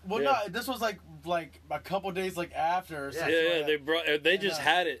back. no, Yeah. this was like a couple days like after. Or Yeah. something Yeah, like yeah, that. they brought. They just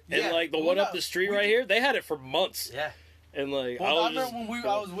had it, and Yeah. like the Well, one no, up the street we right did- here, they had it for months. Yeah, And like Well, I I was remember just, when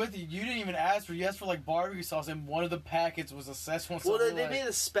I was with you, you didn't even ask for. You asked for like barbecue sauce, and one of the packets was a Szechuan sauce. well, We're they like, made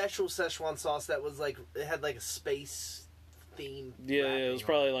a special Szechuan sauce that was like it had like a space theme. yeah, it was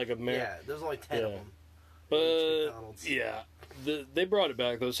probably like a Yeah, there's only 10 of Yeah. them. but McDonald's. yeah, they brought it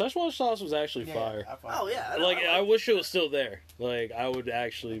back though. Szechuan sauce was actually yeah, fire. I fuck Oh with yeah, it. Like I wish it was still there. Like I would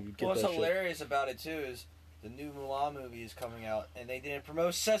actually get What's that shit. hilarious about it too is the new Mulan movie is coming out, and they didn't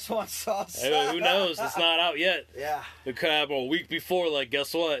promote Szechuan sauce. Hey, who knows? It's not out yet. Yeah. It could happen a week before. Like,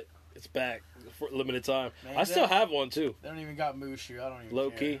 guess what? It's back. for limited time. Man, I still have one too. They don't even got Mushu. I don't even Low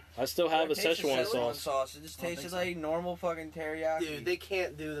care. key, I still have a It tastes Szechuan like sauce. It just I don't tastes think so. like normal fucking teriyaki. Dude, they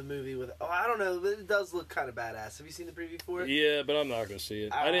can't do the movie with. Oh, I don't know. But it does look kind of badass. Have you seen the preview for it? Yeah, but I'm not gonna see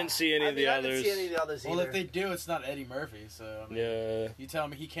it. I didn't see any of the I others. didn't see any of the others Well, either. if they do, it's not Eddie Murphy. So I mean, Yeah. you tell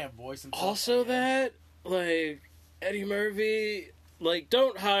me he can't voice himself. Also, again. that like Eddie Murphy, like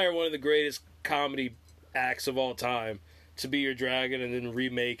don't hire one of the greatest comedy acts of all time to be your dragon and then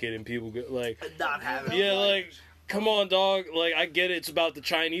remake it and people go, like, Not having. yeah, like come on, dog. Like I get it's about the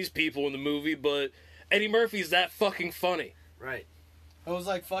Chinese people in the movie, but Eddie Murphy's that fucking funny. Right. It was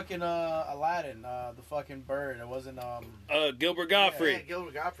like fucking Aladdin, the fucking bird. It wasn't Gilbert Yeah, Gottfried.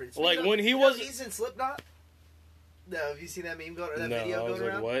 Gilbert Gottfried. Like, You know- when he you know was- he's in Slipknot. No, have you seen that meme going or that No, video I was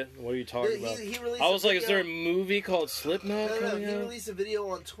going like, around? what are you talking about? He released I was a like, is there a video- movie called Slipknot No, coming he out? released a video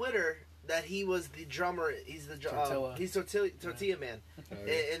on Twitter that he was the drummer. He's the Tortilla. he's Tortilla Man.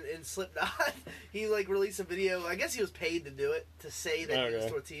 Okay. In Slipknot, he like released a video. I guess he was paid to do it to say that he was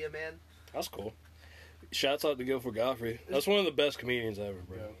Okay. Tortilla Man. That's cool. Shouts out to Gilbert Gottfried. That's one of the best comedians ever,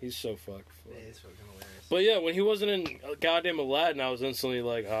 bro. Yeah. He's so fucking Yeah, funny. it's fucking hilarious. But yeah, when he wasn't in goddamn Aladdin, I was instantly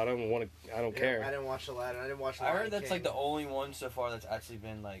like, oh, I don't want to. I don't Yeah, care. I didn't watch Aladdin. I didn't watch. I Lion heard that's King. like the only one so far that's actually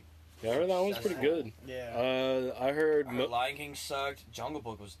been like. Yeah, I heard that one's pretty good. yeah. I heard. Lion King sucked. Jungle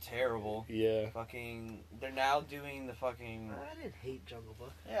Book was terrible. Yeah. Fucking, they're now doing the fucking. I didn't hate Jungle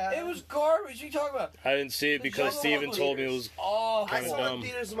Book. Yeah. It was garbage. What are you talking about? I didn't see it The because Jungle Steven Book told me it leaders. was. Oh, I Kinda saw dumb. it in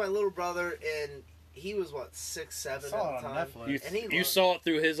theaters with my little brother, and he was what 6, 7 I saw at it the on time. Netflix. You, And he you loved saw it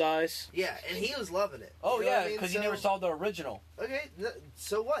through his eyes. Yeah, and he was loving it. oh You know what yeah, I mean? because you So- never saw the original. Okay,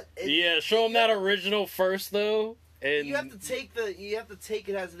 so what? Yeah, show him that original first though. And You have to take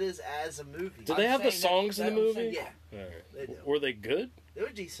it as it is as a movie. did they have the songs in the movie? Yeah, Alright. they do. Were they good? They were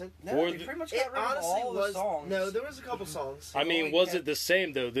decent. No, Or they the- pretty much It got rid of honestly all was the songs. no. There was a couple songs. I mean, only was kept- it the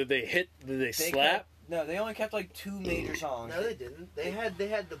same though? Did they hit? Did they They slap? kept- no, they only kept like 2 major songs. No, they didn't. They had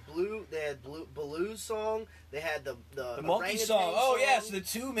the Baloo song. They had the The monkey orangutan song. Oh yeah, song, so the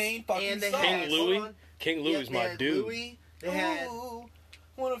 2 main fucking and they songs. King had Louis? hold on. King Yeah, Louis they my had dude. Louis. They had Ooh,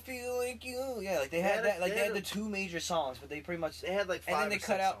 wanna feel like you. Yeah, like they They had had that. a- Like they they had had a- the 2 major songs, but they pretty much. they had like 5 And then they or cut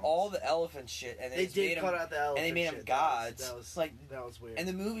 6 out songs. all the elephant shit, and They just did made cut them, out the elephant and they made them shit. gods. That was like, that was weird. and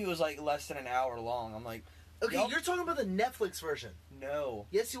the movie was like less than an hour long. I'm like, Okay, Yup. you're talking about the Netflix version. no.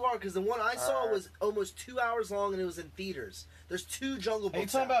 Yes, you are, because the one I saw was almost 2 hours long and it was in theaters. There's 2 Jungle Are you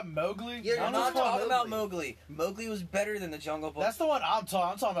Books. talking out. about Mowgli? Yeah, you're I'm No, not talking talking about Mowgli. Mowgli. Mowgli was better than the Jungle Book. That's the one I'm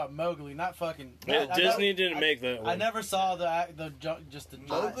talking. I'm talking about Mowgli, not fucking. Yeah, I Disney never- didn't make that one. I never saw just the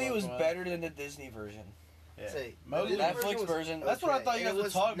Mowgli was one. better than the Disney version. Yeah. Say, Mowgli. the Disney Netflix version. That's what I thought you and guys it were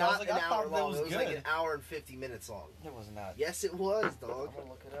was talking about. I not was like, an I thought hour that long. was It was like good. an hour and 50 minutes long. It was not. Yes, it was, I'm dog. gonna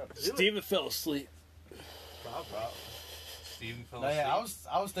look it up. Steven fell asleep. Steven fell No, asleep.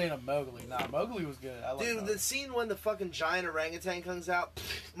 yeah, I was thinking of Mowgli. Nah, Mowgli was good. I like Dude, Mowgli. the scene when the fucking giant orangutan comes out,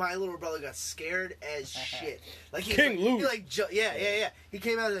 my little brother got scared as shit. Like he King was like, Louis. He like yeah. He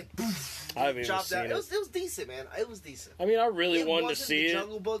came out and like I haven't even chopped seen out. it. It was decent, man. It was decent. I mean, I really It wanted to wasn't see the it,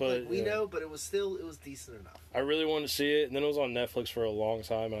 Jungle Book but like we yeah. know, but it was decent enough. I really wanted to see it, and then it was on Netflix for a long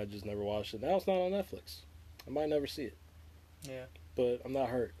time, and I just never watched it. Now it's not on Netflix. I might never see it, Yeah. but I'm not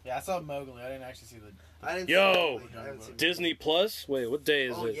hurt. Yeah, I saw Mowgli. I didn't actually see the. I didn't. Yo! see Mowgli. I haven't seen Disney Plus? Wait, what day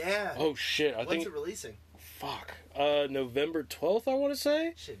is Mowgli. it? Oh yeah. Oh shit! I When's think it releasing? fuck. November 12th, I want to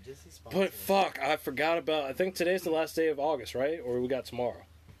say. Shit, Disney sponsored. But fuck, I forgot about. I think today's the last day of August, right? Or we got tomorrow.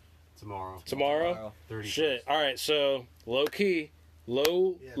 Tomorrow. Tomorrow. 30. Shit. All right. So low key,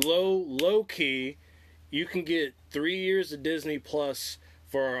 low key, you can get 3 years of Disney Plus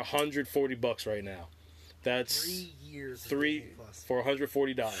for $140 right now. That's 3 years. of three Disney Plus. for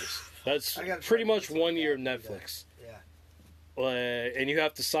 $140. That's I gotta pretty try to much get 1 year of something like that. Netflix. Yeah. And you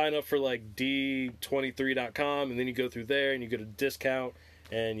have to sign up for like D23.com, and then you go through there and you get a discount.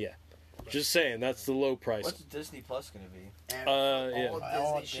 And yeah, just saying that's the low price. What's Disney Plus gonna be? And Yeah. all of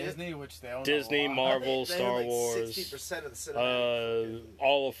All Disney shit. Disney, which they own. Disney, a lot. Marvel, They Star have like Wars, 60% of the cinematic.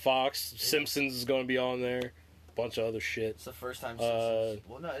 all of Fox, Simpsons is going to be on there, bunch of other shit. It's the first time. Uh,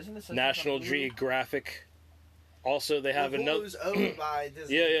 Well, no, isn't it? National Geographic. Also, they have another. Hulu's owned by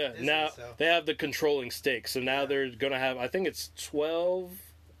Disney. Yeah. Disney, Now so. they have the controlling stake, so now Yeah. they're gonna have. I think it's $12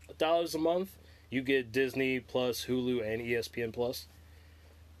 a month. You get Disney Plus, Hulu, and ESPN Plus.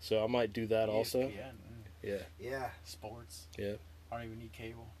 So I might do that also. ESPN, Yeah, Yeah. sports. Yeah. I don't even need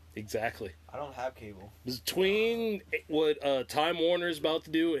cable. exactly. I don't have cable. Between what Time Warner's about to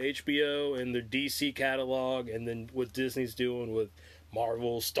do with HBO and their DC catalog, and then what Disney's doing with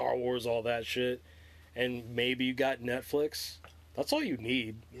Marvel, Star Wars, all that shit, and maybe you got Netflix. That's all you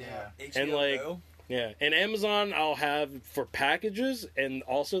need. Yeah. HBO And, like, Go? Yeah, and Amazon I'll have for packages, and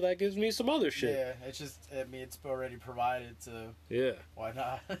also that gives me some other shit. Yeah, it's just, I mean, it's already provided, so Yeah. why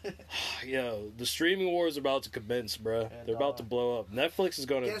not? Yo, the streaming wars are about to commence, bro. Yeah, They're about to blow up. Netflix is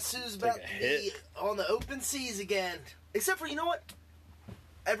gonna Guess who's take about a to hit. be on the open seas again? Except for, you know what?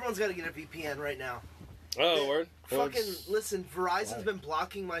 Everyone's got to get a VPN right now. Oh, word. Well, Fucking it's- listen, Verizon's Why? been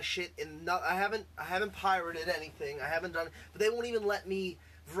blocking my shit, and I haven't pirated anything. I haven't done, but they won't even let me.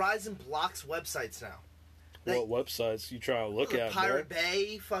 Verizon blocks websites now. what websites you trying to look at, Pirate bro?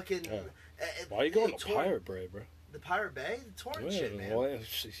 Bay, fucking. Yeah. Why you going to torrent- Pirate Bay, bro? The Pirate Bay, the torrent shit, man. Why,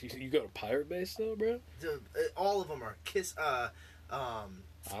 you go to Pirate Bay still, bro? All of them are Kiss. I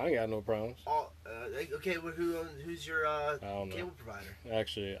ain't got no problems. Okay, well, who's your don't know. cable provider?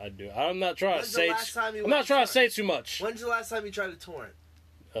 Actually, I do. I'm not trying When's to the say. last time you I'm went not to trying to torrent? say too much. When's the last time you tried to torrent?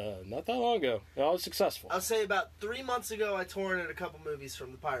 Not that long ago. I was successful. I'll say about 3 months ago, I torrented a couple movies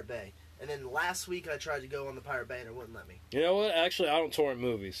from the Pirate Bay, and then last week I tried to go on the Pirate Bay and it wouldn't let me. You know what? Actually, I don't torrent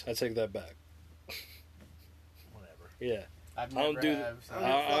movies. I take that back. Whatever. Yeah. I've I don't never do have, so-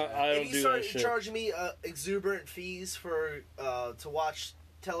 I If don't you do start that shit. charging me exuberant fees for to watch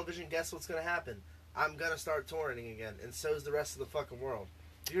television, guess what's gonna happen? I'm gonna start torrenting again, and so's the rest of the fucking world.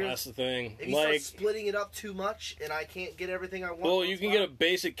 That's the thing. If you start Like, splitting it up too much, and I can't get everything I want. well, you can get a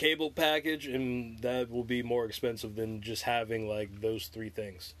basic cable package, and that will be more expensive than just having like those three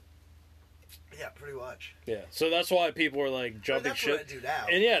things. Yeah, pretty much. Yeah. So that's why people are like jumping that's ship. what I do now.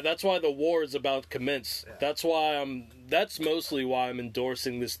 And yeah, that's why the war is about to commence. Yeah. That's mostly why I'm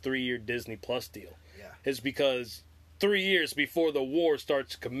endorsing this 3-year Disney Plus deal. Yeah. Is because 3 years before the war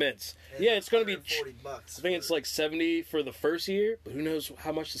starts to commence. And Yeah, it's going to be. $140. I think it's like 70 for the first year, but who knows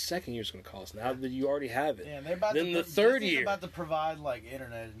how much the second year is going to cost now that you already have it. Yeah, they're about Then to, the third Disney's year. about to provide like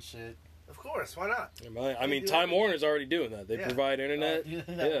internet and shit. Of course, why not? I mean, do Time everything. Warner's already doing that. They Yeah. provide internet. do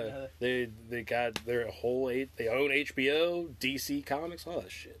Yeah, that. they got their whole they own HBO, DC Comics, all that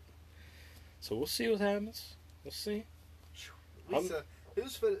shit. So we'll see what happens. We'll see. Lisa,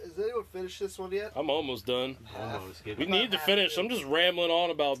 has anyone finished this one yet? I'm almost done. Almost We get need to finish. I'm just rambling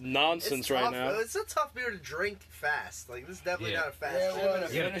on about nonsense It's right tough. now. It's a tough beer to drink fast. Like this is definitely Yeah. not a fast. Yeah, drink. well, You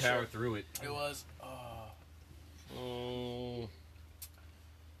gotta Finish power it. through it. It was.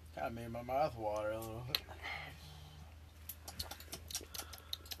 Kind of made my mouth water a little.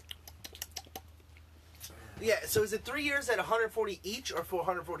 Yeah. So is it 3 years at 140 each or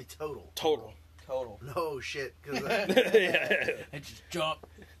 440 total? Total. Total. No shit. Cause, Yeah. And just jump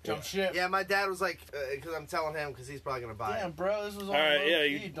ship. yeah, my dad was like, because I'm telling him because he's probably gonna buy Damn, it. bro, this was all All right, low yeah,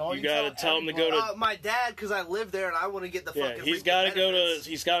 key, you dog. gotta tell him to go to- My dad, because I live there and I want to get the Yeah, fucking. he's reap got the to go to. benefits.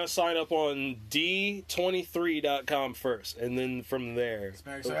 He's got to sign up on d23.com first, and then from there.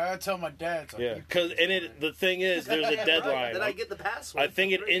 So I gotta tell my dad. So Yeah, because the thing is, there's a Yeah, deadline. right. Then I get the password. I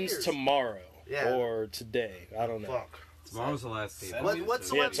think for it 3 ends years. tomorrow Yeah. or today. I don't know. Fuck. Tomorrow's the last day. Send What's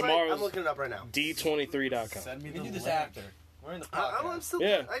the Yeah, website? tomorrow's- I'm looking it up right now. d23.com. Send me We the can do this link. after. We're in the podcast. I'm still.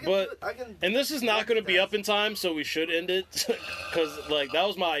 Yeah, I can but- do it. I can. And this is not going to be up in time, so we should end it. Because, like, that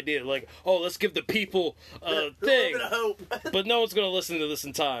was my idea. Like, oh, let's give the people a little thing. bit of hope. But no one's going to listen to this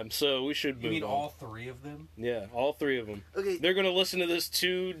in time, so we should You move mean on. all three of them? Yeah, all three of them. Okay, They're going to listen to this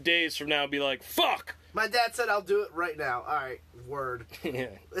 2 days from now and be like, fuck! my dad said I'll do it right now. All right, word. Yeah.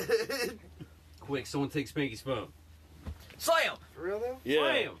 Quick, someone take Spanky's phone. Slam! For real though? Yeah.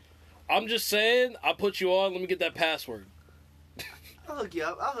 Slam! I'm just saying, I'll put you on. Let me get that password. I'll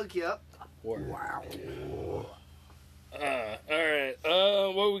hook you up. Word. Wow. Alright. What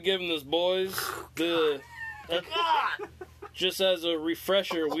are we giving this, boys? God. Just as a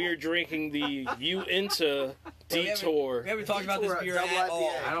refresher, we are drinking the Uinta Detour. We haven't talked about this Detour, beer double at all.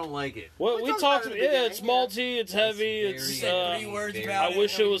 IPA. I don't like it. Well, We we talked talked. about it in the Yeah, it's beginning, malty. It's heavy. It's It's. very- Three words very- about I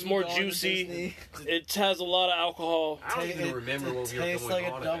wish it was and more we moved on to juicy. Disney. It has a lot of alcohol. I don't even remember what we were tastes going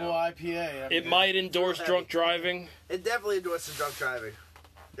like on a double about. IPA. I It mean, might endorse heavy. drunk driving. It definitely endorses drunk driving.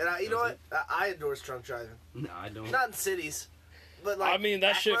 And you know Does what? I endorse drunk driving. No, I don't. Not in cities, but like. I mean,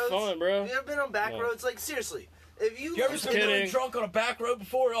 that back shit roads. fun, bro. You ever been on back Yeah. roads? Like seriously, if you You ever live Just been in the- kidding. drunk on a back road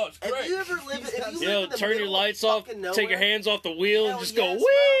before? Oh, it's If great. you ever live, if you live Yo, in the turn your middle lights of off. fucking Take your nowhere, hands off the wheel and Hell just yes, go bro.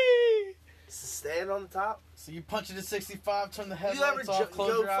 wee. stand on the top. So you punch it at 65, turn the You ever headlights off,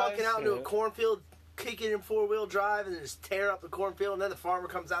 close go your fucking eyes. out into a Yeah. cornfield, kick it in 4-wheel drive, and then just tear up the cornfield, and then the farmer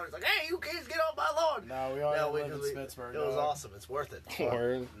comes out and he's like, "Hey, you kids, get off my lawn!" No, we all No, live in we- Smithsburg. It was dog. awesome. It's worth it.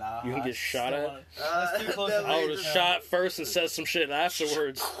 Word. Nah, You can I get shot still at? wanna- That's too close to I would have Yeah. shot first and said some shit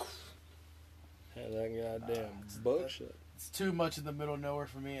afterwards. Had that goddamn it's- bullshit. It's too much in the middle of nowhere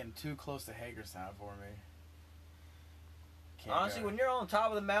for me and too close to Hagerstown for me. Can't Honestly, go. when you're on top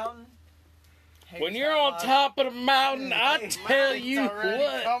of the mountain, When you're on top of the mountain, I tell you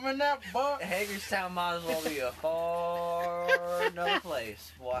what. Coming up, buck. Hagerstown might as well be a far another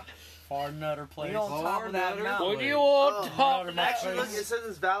place. Boy. Far another place. You on top of that mountain. When you on top of Actually, look, it says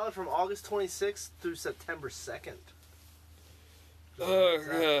it's valid from August 26th through September 2nd.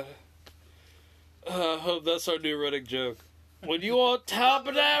 I hope that's our new running joke. When you on top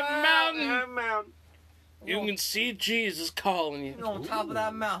of that mountain, you can see Jesus calling you. You on top of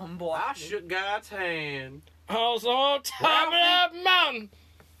that mountain, boy. I shook God's hand. I was on top of that mountain.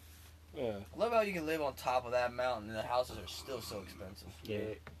 Yeah. Love how you can live on top of that mountain and the houses are still so expensive. Yeah.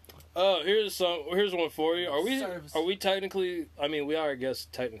 Oh, here's one for you. Service. Are we technically? I mean, we are, I guess,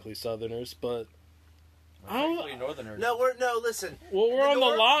 technically Southerners, but Particularly Northerners. Listen. well, we're on the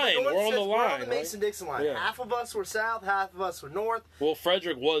line. North We're on says the We're on line. the Right? Mason-Dixon line. Yeah. Half of us were south, half of us were north. Well,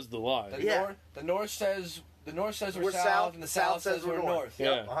 Frederick was the line. The north says we're We're south, and the south says we're north.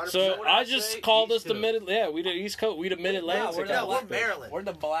 Yeah. Yep, 100%. So What did I I just say? called us East the Coast. mid. Yeah, we the East Coast. We the Mid Atlantic. we're Maryland. We're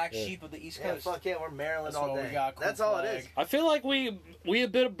the black Yeah. sheep of the East Yeah, Coast. fuck yeah, we're Maryland That's all what we day. got, cool That's all it flag. is. I feel like we a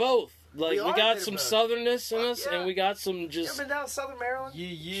bit of both. Like We we are a got bit some of both. Southernness in Fuck us, yeah. and we got some You just ever been down to Southern Maryland?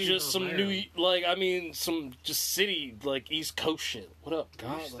 just some new some just city like East Coast shit. What up, You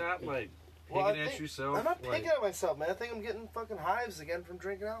God? stop like Well, picking I at think- yourself. I'm not like, picking at myself, man. I think I'm getting fucking hives again from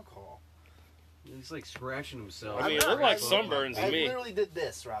drinking alcohol. He's like scratching himself. I mean, I'm it not. looked like I- sunburns I to me. literally did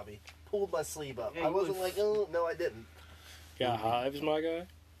this, Robbie. Pulled my sleeve up. Yeah, I you wasn't would- like, oh, no, I didn't. Got hives, my guy.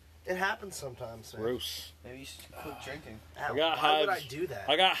 It happens sometimes, man. Gross. Maybe you should quit drinking. Ow, I got why would I hives. do that?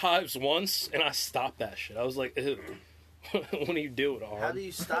 I got hives once, and I stopped that shit. I was like, ew. What are you doing, Arm? How do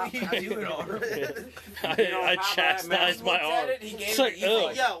you stop? What are you doing, Arm? I chastised my Looked at arm. it, he gave It's it like, an evil.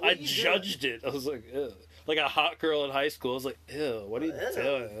 ew. Yeah, what I are you judged it. I was like, ew. Like a hot girl in high school. I was like, ew, what are you Ew.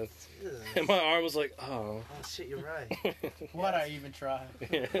 doing? Ew. And my arm was like, oh. Oh shit, you're right. What I even try?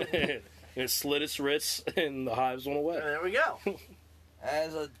 It slit its wrists, and the hives went away. There we go.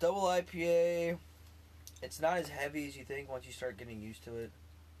 As a double IPA, it's not as heavy as you think once you start getting used to it.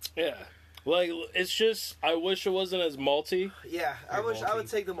 Yeah. Like, it's just, I wish it wasn't as malty, Yeah, I Very wish I would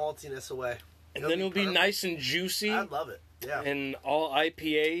malty. take the maltiness away. and It'll then be it would be perfect. nice and juicy, I'd love it. Yeah. and all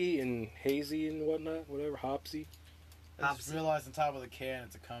IPA and hazy and whatnot, whatever, hopsy. I just realized on top of the can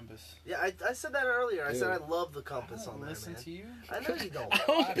it's a compass. Yeah, I said that earlier. I said Yeah. I love the compass I on don't there, listen man. to you. I know you don't. I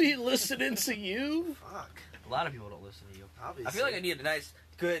don't be listening to you. Fuck. A lot of people don't listen to you. Obviously. I feel like I need a nice,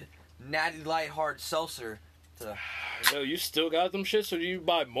 good, natty light hard seltzer to No, you still got them shits, or do you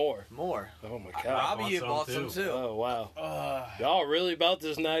buy more? more. Oh my I god. Robbie, you some bought some too. too. Oh wow. Ugh. Y'all really about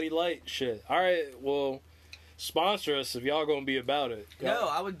this natty light shit. Alright, well, sponsor us if y'all gonna be about it. No,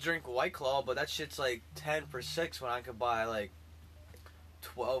 I would drink White Claw, but that shit's like 10 for 6 when I could buy like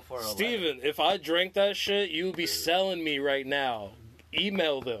 12 for 11. Steven, if I drank that shit, you would be selling me right now.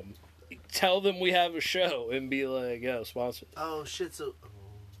 Email them. Tell them we have a show and be like, yo, sponsor. Oh shit. So.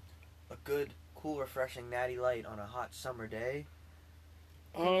 A good, cool, refreshing natty light on a hot summer day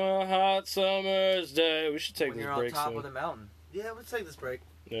On a hot summer's day. We should take when this you're on break top soon. of the mountain. Yeah, let's take this break.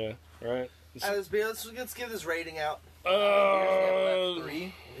 Yeah, right? Let's give this rating out. Beers, 3.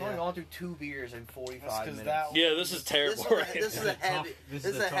 We've yeah. only gone through 2 beers in 45 That's 'cause minutes. that- Yeah, this is terrible. This is a heavy. This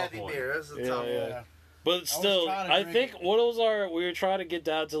This is is a a tough heavy one. beer. This is a Yeah, tough yeah. one. But still, trying to I drink think it. what was we were trying to get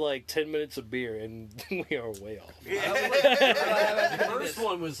down to like 10 minutes of beer, and we are way off. The first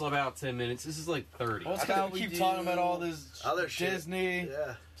one was about 10 minutes. This is like 30. Well, it's How about because we we keep do talking about all this other shit. Disney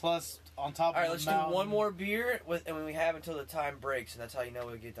Yeah. plus on top All right, of let's the do mountain. one more beer, and when we have until the time breaks, and that's how you know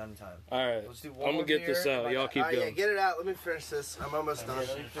we get done in time. All right, Let's do one I'm more gonna get this beer. out. Y'all keep Alright, yeah, going. get it out. Let me finish this. I'm almost done.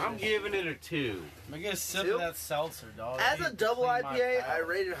 I'm giving it a 2. Let me get a sip Two? of that seltzer, dog. As You a double clean my IPA, I palate.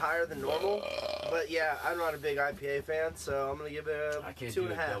 rate it higher than normal. But yeah, I'm not a big IPA fan, so I'm gonna give it I a can't 2.5,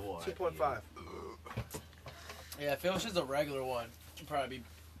 do a double 2.5. Yeah, if it was just a regular one, it'd probably be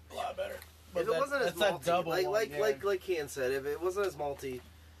a lot better. But If it wasn't as that's that malty, double like one, like yeah. like Kian said, if it wasn't as malty,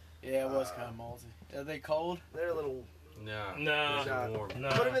 Yeah, it was kind of malty. Are they cold? they're a little. No. No. Nah. Warm. No.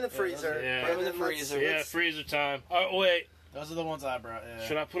 Put them in the Yeah, freezer. yeah. and Put 'em in then the let's- freezer. Yeah, let's- freezer time. Oh wait, Those are the ones I brought. Yeah.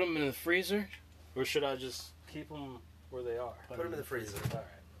 should I put them in the freezer, or should I just keep them where they are? Put them in the freezer. All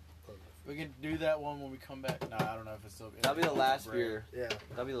right. We can do that one when we come back. Nah, I don't know if it's still. That'll be the last beer. Yeah.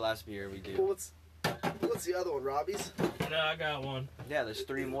 That'll be the last beer we Well, do. what's the other one, Robbie's? No, I got one. Yeah, there's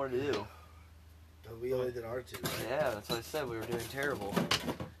 3 more to do. Oh, we only did our 2. Right? Yeah, that's what I said. We were doing terrible.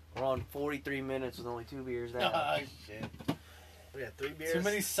 We're on 43 minutes with only 2 beers down. Ah, shit. We had 3 beers. Too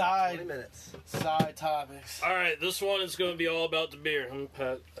many 20 side minutes. topics. All right, this one is going to be all about the beer. I'm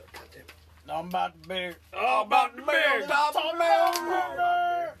Pat. God damn it. No, I'm about to beer. All about the beer.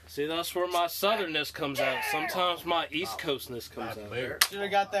 See, that's where my southernness comes out. Sometimes my East Coastness comes out. Should have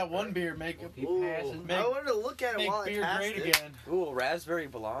got that one beer. Make it. Ooh, Make- I wanted to look at it Make while I beer passed great it. again. Ooh, raspberry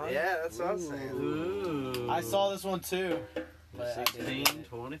blonde. Yeah, that's what I'm saying. Ooh. I saw this one too. But I didn't.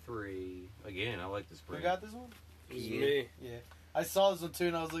 1623. Again, I like this You brand. got this one? It's Yeah. me. Yeah. I saw this one too,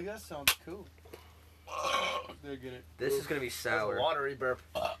 and I was like, that sounds cool. They're good. This is gonna be That was sour. a watery burp.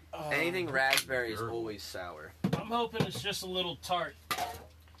 Anything raspberry is always sour. I'm hoping it's just a little tart.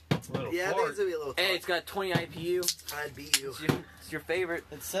 Little Yeah, I think fart. it's gonna be a little. Hey, it's got 20 IPU. I'd beat you. It's your favorite.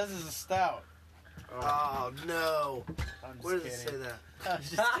 It says it's a stout. Oh no! I'm just Where does it say kidding. that? I'm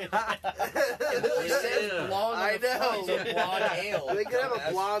just kidding. It literally says blonde. I on the front. know. It's a blonde ale. They could have a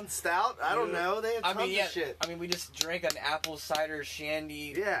dumbass. blonde stout. I don't know. They have I tons mean, yeah. of shit. I mean, we just drank an apple cider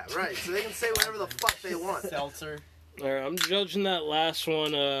shandy. Yeah, right. So they can say whatever the fuck they want. Seltzer. Alright, I'm judging that last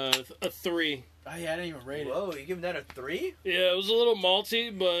one a 3. Oh yeah, I didn't even rate it. Whoa, you giving that a 3? Yeah, it was a little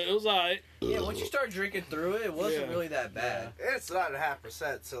malty, but it was alright. Yeah, once you start drinking through it, it wasn't Yeah. really that bad. It's not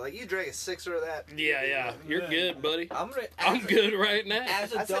 0.5%. So like, you drank a sixer of that. Yeah, you're good, buddy. I'm I'm good right now.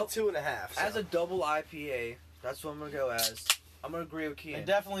 As I a said double, 2.5. So. as a double IPA, that's what I'm gonna go as. I'm gonna agree with They Kean.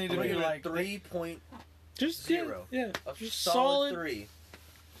 definitely need I'm to gonna be give like it a 3.0. Just Zero. Yeah, A just solid solid 3.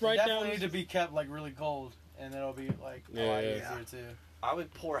 They right definitely down. need to be kept like really cold, and it'll be like a lot Yeah. easier too. I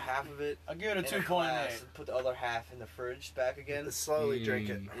would pour half of it I'll give it a in a 2.8. glass and put the other half in the fridge back again. Slowly drink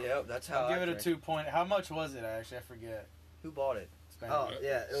it. Yep, that's how I'll I give it a drink. 2 point. How much was it actually? I forget. Who bought it? Spent Oh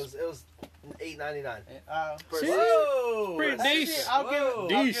yeah, it was $8.99. See? Whoa! Pretty That's- decent. I'll give Whoa.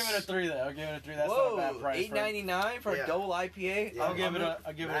 it. I'll give it a 3 though. I'll give it a 3. That's not a bad Whoa! price. $8.99 for Yeah. a double IPA. Yeah. I'll give it a.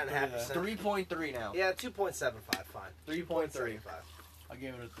 I'll give it a 3 9.5%. though. 3.3 now. Yeah, 2.75. Fine. 3.3. I'll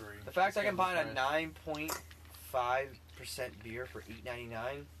give it a 3. The fact I can buy a Price. 9.5% beer for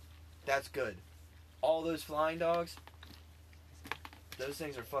 $8.99, that's good. All those Flying Dogs, those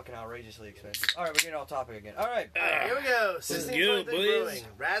things are fucking outrageously expensive. All right, we're getting off topic again. All right. Here we go. This is 1623 good, boys. Brewing.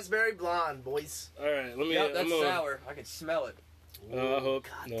 Raspberry blonde, boys. Alright, let me. Yep, that's I'm gonna, sour. I can smell it. I hope.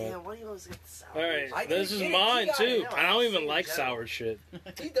 God No. damn, why do you always get the sour? Alright, I this can is get it. mine You got too. it. No, I don't I'm even saying like in general. sour shit.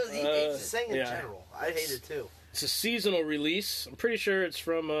 He does. He hates Just it. saying in Yeah. general. I hate it too. It's a seasonal release. I'm pretty sure it's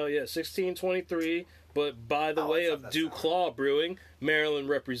from 1623, but by the Oh, way it's of not that Duclaw Brewing, Maryland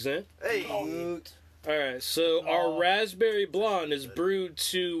represent. Hey. Woot. All right, so our raspberry blonde is brewed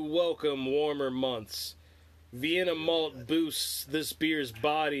to welcome warmer months. Vienna malt boosts this beer's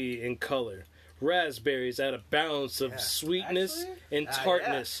body and color. Raspberries add a balance of Yeah. sweetness Actually? and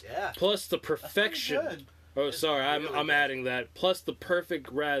tartness, Yeah. plus the Pretty perfection. good. Oh, sorry, I'm really I'm good. adding that. Plus the perfect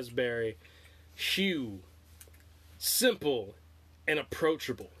raspberry hue, simple and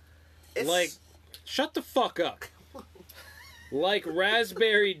approachable. It's, Like, shut the fuck up. Like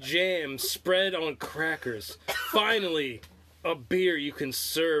raspberry jam spread on crackers. Finally, a beer you can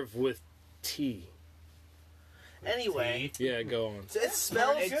serve with tea. anyway, Yeah, go on. it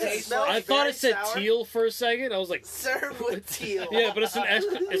smells It good. tastes smells I thought very it said sour. teal for a second. I was like, Served with teal. yeah, but it's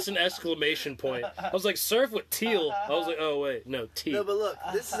an exclamation point. I was like, serve with teal. I was like, oh wait, no, tea. No, but look,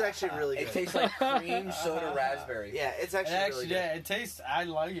 this is actually really good. It tastes like cream soda raspberry. Yeah, it's It actually, actually, really good. yeah, it tastes. I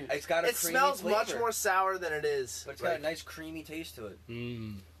like it. It's got a It creamy smells flavor, much more sour than it is. but it's got a nice creamy taste to it,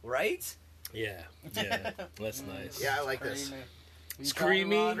 Mm, right? yeah, that's nice. Yeah, I like this. Creamy. It's You trying,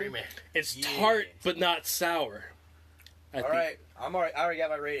 creamy. Ron? Creamy. It's Yeah. tart but not sour. I All think. right, I'm already. I already got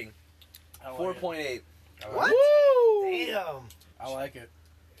my rating. I like 4.8. it. What? Woo! Damn. I like it.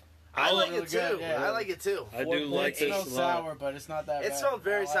 I like really it too. good, yeah. I like it too. I do like It this smells a lot. sour, but it's not that It bad. smelled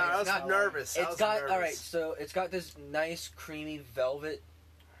very I like sour. it. I was I like it. nervous. I It's was got nervous. all right. So it's got this nice creamy velvet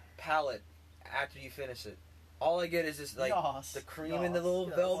palate after you finish it. All I get is this like Yas, the cream in the yas, little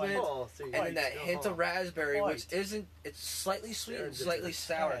yas. velvet, Oh, so you- and then that hint of raspberry, which White. isn't. It's slightly sweet and Serendipitous. slightly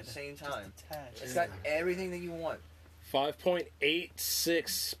sour at Tad. the same Just time. a tad. It's got everything that you want.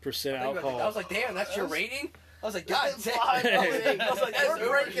 5.86% I alcohol. was like, damn, that's your rating? I was like, God That's damn. fine. I was like, that's we're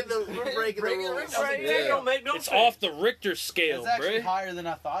breaking the rules. I was like, Yeah. that don't make no It's sense. off the Richter scale, It's actually bruh. higher than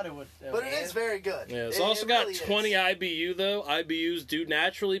I thought it would. But it is very good. Yeah, it's It- also it got really is. 20 IBU though. IBUs do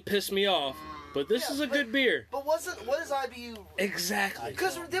naturally piss me off, but this Yeah, is a but- good beer. But what is IBU? Exactly.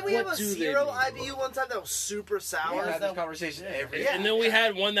 Because did we What have a do they 0 mean? IBU one time that was super We sour? have this conversation every Yeah. And then we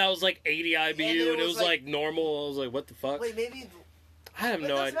had one that was like 80 IBU, And then and it was like normal. I was like, what the fuck? Wait, maybe. I have It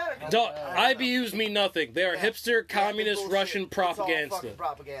no doesn't idea. matter. Don't- I don't know. IBUs mean nothing. They are Yeah. hipster, communist, bullshit. Russian It's all propaganda. fucking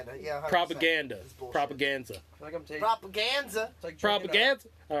propaganda. Yeah, 100%. Propaganda. It's bullshit. Propaganda. I feel like I'm taking Propaganda. it's like drinking Propaganda?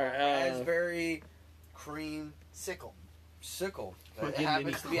 a Alright, raspberry cream Sickle. sickle. It Fucking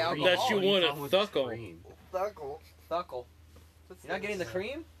happens to be cream. alcohol. That you want to Come with thuck on. cream. Thuckle. Thuckle. You're not getting the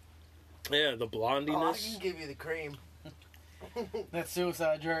cream? Yeah, the Oh, I blondiness. can give you the cream. That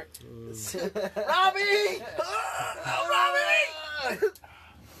suicide jerk. Robbie! Robbie!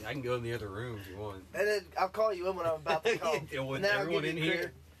 I can go in the other room if you want. And then I'll call you in when I'm about to come. With Now I'll everyone give in you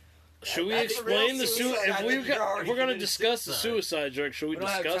here. Should we That's a explain real the suicide if we're gonna committed discuss the suicide. suicide joke? Should we We don't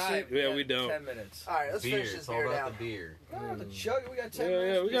have discuss time. it? Yeah, we don't. 10 minutes. All right, let's Beer. finish this It's all beer about down. the beer. Oh, the chug. We got 10 Yeah,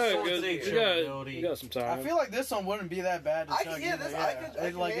 minutes. we got Just a salt good. the We beer. got some I time. feel like this one wouldn't be that bad to I chug can- yeah, either. this- I Yeah, can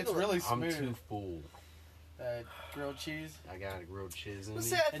it's like it's handle it. really I'm smooth. too full. Grilled cheese. I got a grilled cheese in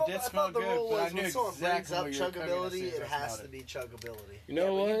Let's me. say I It thought, did I smell thought the good, rule but I was knew when someone brings exactly up what you were cooking as chuggability, soon as it I has smelled to be chuggability. You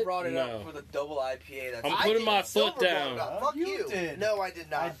know When what? you brought it No. up for the double IPA. That's I'm I putting did. my Silver foot brought it down. up. Oh, Fuck you you. did. No, I did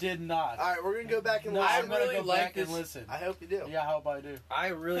not. I did not. All right, we're gonna go back and No, listen. I'm gonna really go like back and this. listen. I hope you do. Yeah, I hope I do. I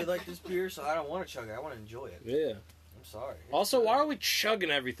really like this beer, so I don't want to chug it. I want to enjoy it. Yeah. I'm sorry. Also, why are we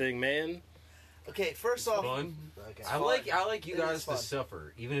chugging everything, man? Okay, first It's off, fun. okay. I like you It is guys to fun.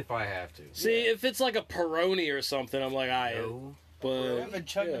 suffer, even if I have to. See, if it's like a Peroni or something, I'm like, No. I but haven't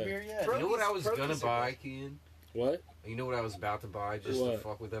chugged yeah. a beer yet. Pro- You know what I was Prokies gonna are buy, Ken? What? You know what I was about to buy just to What?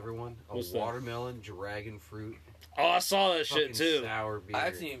 fuck with everyone? A What's that? watermelon dragon fruit Oh, I saw that shit fucking too. sour beer. I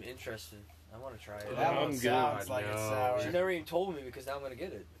actually am interested. I want to try it. That I'm one good. sounds like No. it's sour. You never even told me because now I'm gonna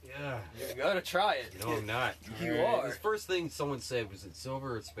get it. Yeah. You're gonna try it. No, I'm not. You Alright. are. The first thing someone said was it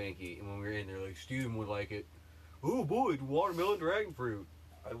Silver or Spanky, and when we were in there, like Steven would like it. Oh boy, watermelon dragon fruit.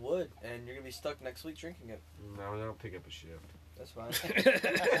 I would, and you're gonna be stuck next week drinking it. No, I'll pick up a shift. That's fine.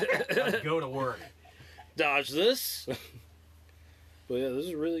 I'll go to work. Dodge this. But yeah, this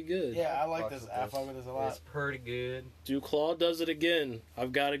is really good. Yeah, I like Fuck this. with I this. fuck with this a It's lot. pretty good. Duclaw does it again.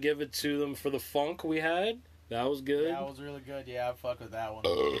 I've got to give it to them for the funk we had. That was good. That was really good. Yeah, I fuck with that one.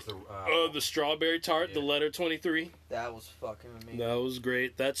 It's The strawberry tart, the Yeah. letter 23. That was fucking amazing. That was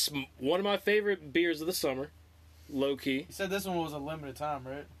great. That's one of my favorite beers of the summer. Low key. You said this one was a limited time,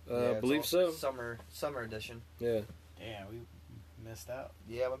 right? Yeah, it's believe all so. Summer edition. Yeah. Damn, we missed out.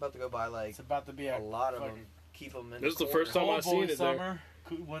 Yeah, I'm about to go buy like It's about to be a a lot of fucking them. Keep them in. This is the corner. first time cold I've seen boy it there. summer,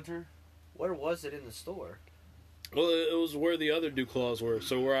 winter. Where was it in the store? Well, it was where the other Duclaws were.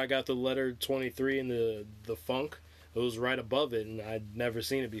 So where I got the letter 23 and the funk, it was right above it, and I'd never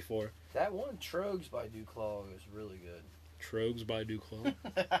seen it before. That one Trogs by Duclaw is really good. Trogs by Duclaw.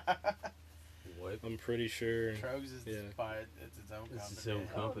 what? I'm pretty sure. Trogs is Yeah. by it's its own It's company. its own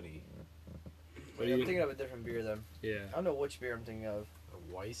company. What do I'm you- thinking of a different beer then. Yeah. I don't know which beer I'm thinking of.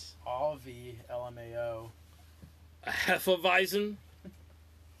 A Weiss. Alvi LMAO. A Hefeweizen.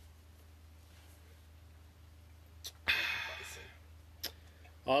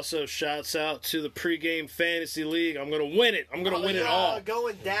 Also, shouts out to the pregame fantasy league. I'm gonna win it. I'm gonna win it all.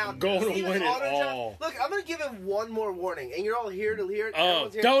 Going down. I'm going to Steven win it auto draft- all. Look, I'm going to give him one more warning, and you're all here to hear it. Oh,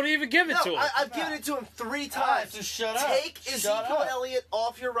 Everyone's here. don't even give it No, to him. I've given it to him 3 Alright, times. just shut up. Take Shut Ezekiel up. Elliott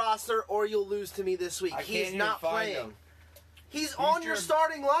off your roster, or you'll lose to me this week. I He can't is even not find playing. him. He's on your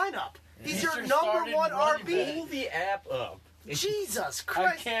starting lineup. He's your your number starting 1 running RB. Pull the app up. Jesus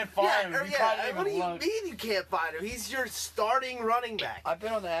Christ! can't find him. You probably what do even you looked. mean you can't find him? He's your starting running back. I've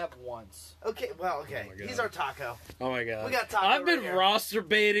been on the app once. Okay, well, okay. Oh my God. He's our taco. Oh my god. We got Taco I've been right here. roster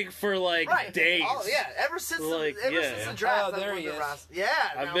baiting for like Right. days. Oh yeah, ever since Like, the, ever yeah. since the draft. Oh, there I've he won the is. roster. Yeah.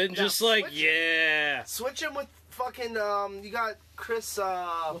 I've now- been now just like, switch him. yeah. Switch him with fucking you got Chris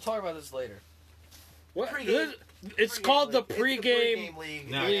We'll talk about this later. What? Pregame- It's pregame called the league. It's the pregame. league.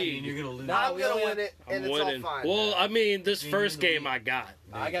 No, League. Ian, you're gonna lose. Nah, I'm we gonna only win it, and I'm it's winning. all fine. Well, I mean, this You're first in the game lead. I got.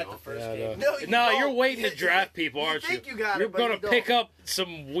 No, I you got the don't. first Yeah, game. No, you No, don't. you're waiting to draft people, You aren't think you? you got it, You're but gonna you don't. pick up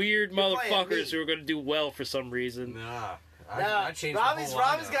some weird You're playing motherfuckers me. who are gonna do well for some reason. Nah. Nah, I changed Robbie's my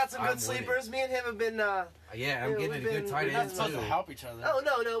whole got lineup. some I'm good winning. sleepers. Me and him have been. Yeah, I'm Yeah, getting we've a good been- tight we've end been Supposed to too. help each other. Oh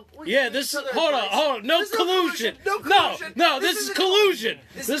no. We Yeah, give this each is other hold on, advice. no There's collusion. No No, collusion. no, this is isn't collusion.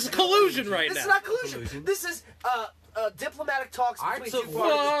 This This is collusion right This is now. not collusion. Collusion. This is diplomatic talks I between took two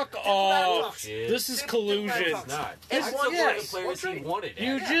parties. Fuck Diplomatic off. talks. Shit. This is Diplomatic collusion. talks. It's not. It's I one took trade. the players he One trade. wanted.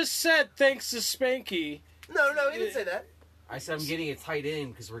 You Yeah. just said thanks to Spanky. No, he didn't say that. I said I'm getting a tight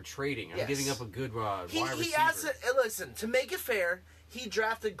end because we're trading. I'm Yes. giving up a good wide He receiver. asked. Listen, to make it fair, he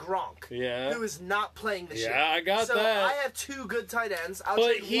drafted Gronk, Yeah. who is not playing this year. Yeah, I got so that. I have 2 good tight ends. I'll But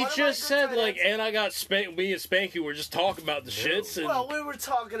trade he one of my just good said tight like, ends. and I got me and Spanky were just talking about the shits and Well, we were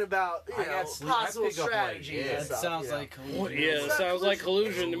talking about I got sleep- I possible pick up, like, strategies. yeah. and That stuff, sounds you know. like collusion. What- yeah, It's that not sounds like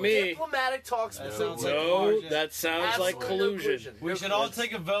collusion to me. Diplomatic talks That between sounds two like No, collusion. that sounds like Absolutely no collusion. We No should all collusion.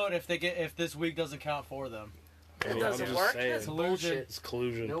 take a vote if this week doesn't count for them. It I'm doesn't just work. saying. That's Collusion. bullshit. It's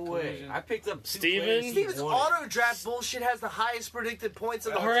collusion. No way. Collusion. I picked up Steven? Steven's Steven's auto draft bullshit has the highest predicted points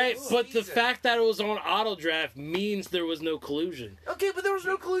of the All whole right, but the season. fact that it was on auto draft means there was no collusion. Okay, but there was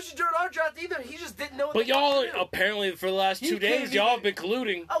no collusion during our draft either. He just didn't know what But the y'all, fuck to do. apparently, for the last He 2 days, couldn't y'all even- have been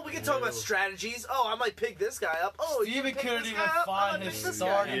colluding. Oh, we can talk about strategies. Oh, I might pick this guy up. Oh, you Steven pick couldn't this even guy up? I find might his pick this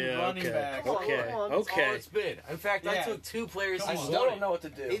starting guy. Yeah, running okay. back. Come on, Okay, come on. That's all okay. it's been. In fact, I Yeah. took 2 players Come who on. Still don't started. know what to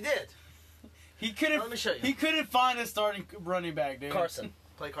do. He did. He couldn't. Let me show you. He couldn't find his starting running back, dude. Carson.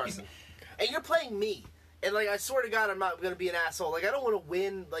 Play Carson. And you're playing me. And, like, I swear to God, I'm not going to be an asshole. Like, I don't want to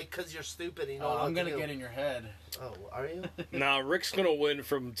win, like, because you're stupid and you don't know I'm what to gonna do. get in your head. Oh, are you? Nah, Rick's gonna win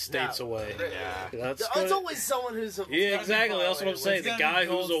from states Nah, away. Yeah. That's It's gonna, always someone who's... yeah, exactly. That's what I'm saying. It's The gonna guy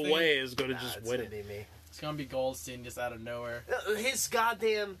be who's Goldstein. away is gonna Nah, just it's win gonna it. be me. It's gonna be Goldstein just out of nowhere. His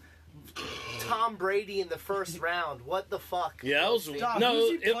goddamn Tom Brady in the first round. What the fuck? Yeah, that was Dog, no.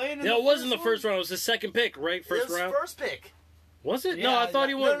 who's he It, playing in no, the it wasn't the first first round. It was his second pick, right? First it was round. first pick. Was it? Yeah, No, I thought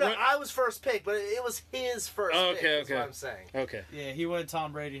he no, went. No, right- I was first pick, but it was his first Oh, pick. okay, Is what okay. I'm saying. Okay, Yeah, he went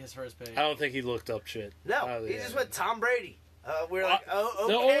Tom Brady his first pick. I don't think he looked up shit. No, Oh, he yeah. just went Tom Brady. We're like, oh,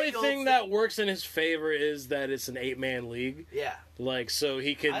 okay. The only Goldstein. thing that works in his favor is that it's an 8-man league. Yeah. Like, so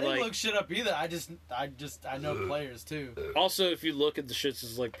he can I didn't like. look shit up either. I know players too. Also, if you look at the shits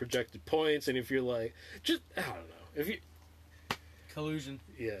as like projected points, and if you're like, just I don't know, if you, Collusion.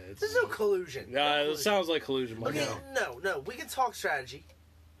 yeah, it's. There's no collusion. Nah, No it collusion. sounds like collusion. but Okay, no. no. We can talk strategy.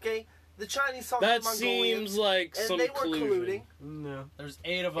 Okay? The Chinese talk That to the Mongolians, seems like and some they weren't collusion. colluding. No. There's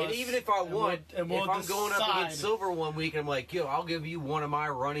 8 of us. And even if I and won, we'll if I'm going up decide. against Silver one week, I'm like, yo, I'll give you one of my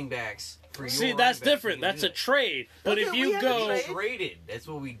running backs for your See, running that's back. different. You can That's do a that. trade. But Okay, if we you had a go, trade. Traded. That's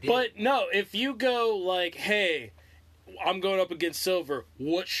what we did. but no, if you go like, hey, I'm going up against Silver.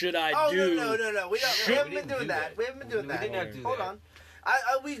 What should I Oh, do? no. We Sure. haven't We been didn't doing do that. that. We haven't been doing We that. did not do Hold that. on.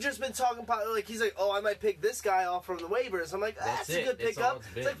 We've just been talking like he's like, oh, I might pick this guy off from the waivers. I'm like, that's a it. good That's all pickup. it's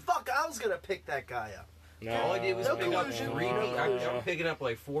It's been. like, fuck, I was gonna pick that guy up. No. all I did was No pick up collusion. 3 No people. collusion. I'm picking up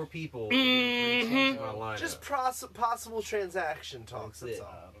like 4 people. Mhm. In my lineup. Just possible transaction talks. That's That's it. all.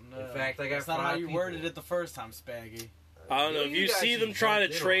 I don't know. In fact, I got That's not how 5 you people. worded it the first time, Spaggy. I don't know. Yeah, If you you guys see them just trying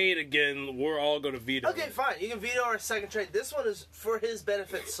jumped to in trade again, we're all going to veto. Okay, it. fine. You can veto our second trade. This one is for his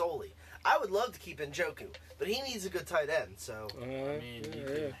benefit solely. I would love to keep Njoku, but he needs a good tight end. So I mean, you yeah,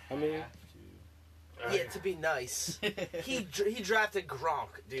 could I mean, have yeah, to be nice, to. he drafted Gronk,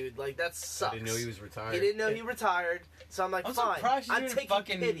 dude. Like that sucks. I didn't know he was retired. He didn't know he retired. So I'm like, I'm fine. surprised you I'm didn't taking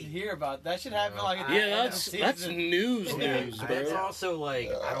fucking pity. hear about that. Should happen like at the yeah, end of the that's season. news, Yeah, news, I bro. That's also like,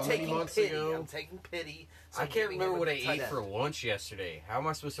 I'm how many taking months pity. ago? I'm taking pity. So I I'm can't giving remember him what a I good tight ate end. for lunch yesterday. How am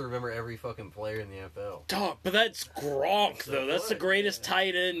I supposed to remember every fucking player in the NFL? Dog, but that's Gronk though. That's the greatest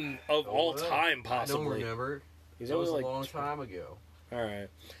tight end of all time, I don't possibly. remember. He's That was only a like long time ago. All right,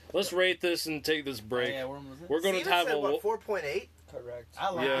 let's rate this and take this break. Yeah, when was it? We're going to Steven have said, a what, 4.8? Correct.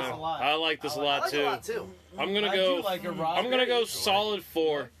 I like yeah. this a lot. I like this a I lot like too. it a lot too. I'm gonna I go. do like a I'm gonna go solid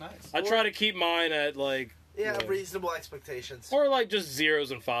 4. Nice. I try to keep mine at like Yeah, Yeah. reasonable expectations. or like just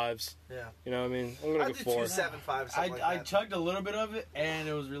 0s and 5s. Yeah. You know what I mean? I'm gonna I go do 4. 2.75. Something like I that. chugged a little bit of it, and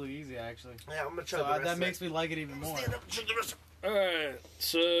it was really easy actually. Yeah, I'm gonna try So the rest that of makes it. me like it even more. Stand up, chug the rest. All right.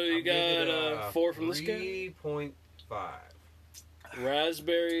 So you I'll give it got a 4 from this game. 3.5.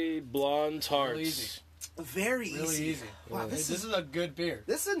 Raspberry blonde tarts. Really easy. Very Really easy. easy. Wow, This this is a good beer.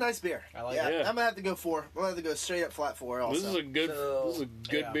 is a nice beer. I like yeah, it. Yeah. I'm gonna have to go 4. I'm gonna have to go straight up flat 4. Also. This is a good. So- this is a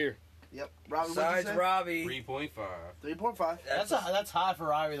good Yeah. beer. Yep. Robbie, what'd Besides you say? Robbie, 3.5. 3.5. That's high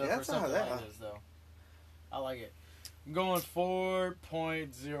for Ivy though Yeah, for that's not something that like high. this though. I like it. I'm going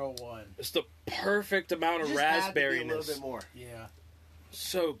 4.01. It's the perfect amount of Just had to be a little raspberryness. bit more. Yeah.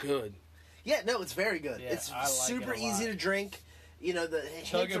 So good. Yeah, no, it's very good. Yeah, it's I like super it a easy lot. to drink. You know, the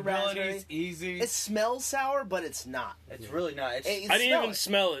hints of Chuggability raspberry. is easy. It smells sour, but it's not. it's really not. It's, Hey, I didn't smell even it.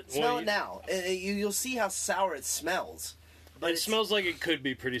 smell it. Smell When it now. You'll see how sour it smells. But It it's- smells like it could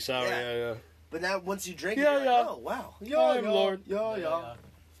be pretty sour. Yeah. Yeah, yeah. But now, once you drink Yeah, it, you're yeah. like, oh, wow. I'm Lord. Yeah. All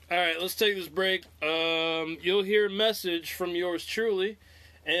right, let's take this break. You'll hear a message from yours truly,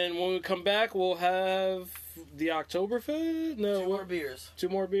 and when we come back, we'll have the Oktoberfest. No, 2 more beers. 2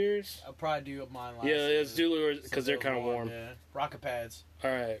 more beers. I'll probably do mine last. Yeah, let's too. do It's a because they're little kind of warm. Yeah. Rocket pads.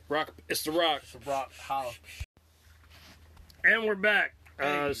 All right, rock. It's the rock, It's a rock hollow. and we're back.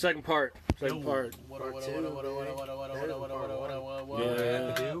 Hey. Second part. Second part. Part two,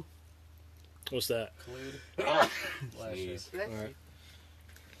 Yeah. What's that? Jeez.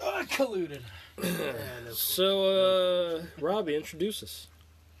 All right. Colluded. So, Robbie, introduce us.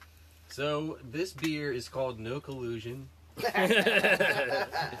 So, this beer is called No Collusion.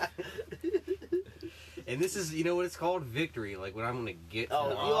 And this is, you know what it's called? Victory. Like when I'm gonna get. Oh,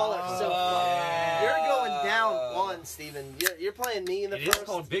 to you all are so Yeah. You're going down one, Steven. You're playing me in the It is first.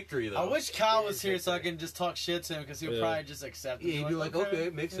 called Victory though. I wish Kyle was here so I can just talk shit to him because he'll Yeah. probably just accept it. Yeah, you'd be like, okay,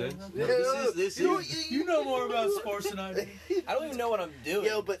 it makes sense. Yeah, This you know, is. You know more about sports than I do. I don't even know what I'm doing.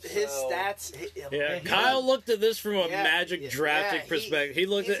 Yo, but his so- stats. Yeah, he Kyle looked at this from a Yeah, Magic yeah, drafting yeah, perspective. He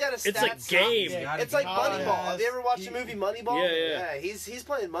looked he's at got a it's a stats game. Yeah. It's like Kyle Moneyball. has- Have you ever watched he- the movie Moneyball? Yeah. He's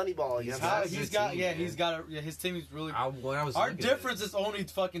playing Moneyball against Kyle, us. He's he's a got team, yeah, man. he's got a his team is really. When I was Our looking at it, difference is only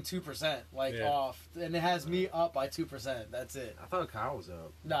fucking 2%, like Yeah. off, and it has me up by 2%. That's it. I thought Kyle was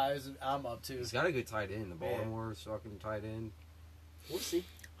up. Nah, I'm up too. He's got a good tight end. The Yeah. Baltimore's fucking tight end. We'll see.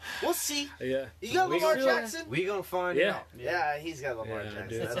 We'll see. Yeah. You got We Lamar gonna- Jackson? We gonna find Yeah. out. Yeah, he's got Lamar Yeah, I Jackson.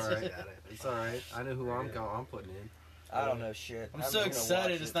 do. That's It's all alright. right. Got it. It's all right. I know who I'm putting in. I don't know shit. I'm so gonna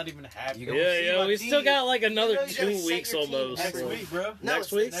excited. watch It's it. not even happening. You gonna Yeah, see yeah. my We team. still got like another You know you gotta 2 set weeks your team almost. Next every week, bro. No,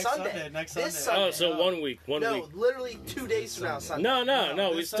 next, it's next Sunday. Sunday. Next This Sunday. Oh, so 1 week. 1 No, week. literally 2 days from now, Sunday. No, No,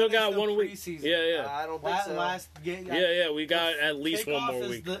 we this still got Sunday's the 1 week. preseason. Yeah, yeah. I don't think Last, so. last game. Yeah, we got at least one Kickoff more is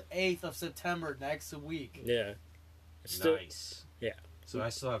week. the 8th of September next week. Yeah. It's still, Nice. Yeah. So I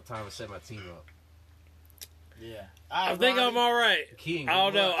still have time to set my team up. Yeah. I think I'm all right. King. I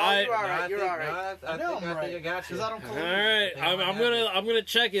don't know. You're all right. You're all right. I know think I'm I got you. Because I don't All collude. right, I think I'm gonna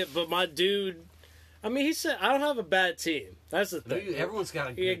check it, but my dude, I mean, he said I don't have a bad team. That's the No, thing. everyone's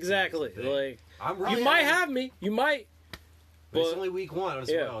got a good Exactly. team, that's the thing. Like I'm you really might have me. You might. but it's but- only week 1 as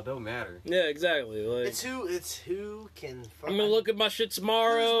Yeah. well. It don't matter. Yeah, exactly. Like It's who can. I'm gonna look at my shit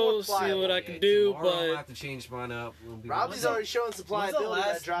tomorrow, Who's see more what I pliable? can do, tomorrow I'll but have to change mine up. It'll be Robbie's already showing supply When's the ability.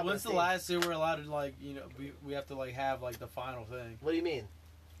 last? That When's the last year we're allowed to we have to have like the final thing, What do you mean?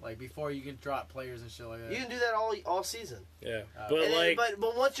 like before you can drop players and shit like that. You can do that all season. yeah. Uh, But And like,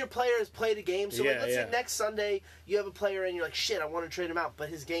 but once your player has played a game, so like, Yeah, let's yeah. say next Sunday you have a player and you're like, shit, I want to trade him out, but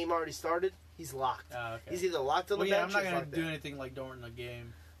his game already started. He's locked. Oh, okay. He's either locked on Well, the yeah, I'm bench. not or he's gonna locked do in. anything like during the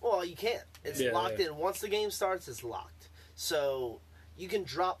game. Well, you can't. It's Yeah, locked yeah. in. Once the game starts, it's locked. So you can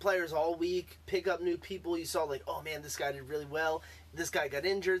drop players all week, pick up new people. You saw like, oh man, this guy did really well. This guy got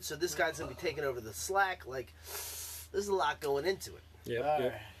injured, so this guy's gonna be taking over the slack. Like, there's a lot going into it. yep, All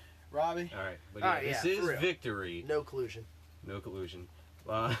yep. right, Robbie. All right, but All yeah, right, this yeah, for is real. victory. No collusion. No collusion.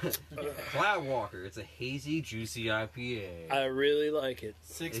 Cloud Walker. It's a hazy, juicy IPA. I really like it.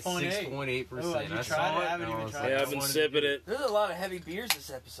 It's 6.8. 6.8%. Oh, have you I tried saw it? it. I haven't and even was tried like, it. Yeah, I I've been wanted to sipping do it. There's a lot of heavy beers this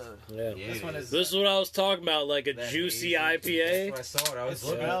episode. Yeah. Yeah, This it one is. is- This is what I was talking about, like a That juicy hazy. IPA. That's what I saw it. I It was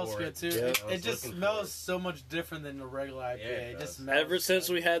looking smells for good it. too. Yeah. It, I was it just looking for smells it. so much different than the regular IPA. Yeah, it it does. just smells. Ever since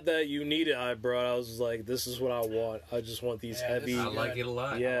good. we had that You Need It I brought, I was like, this is what I want. I just want these Yeah, heavy, this I is like it a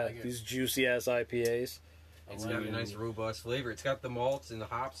lot. yeah, like it. these juicy ass IPAs. It's got a nice robust flavor. It's got the malts and the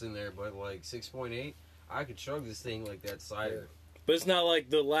hops in there, but like 6.8, I could chug this thing like that cider. But it's not like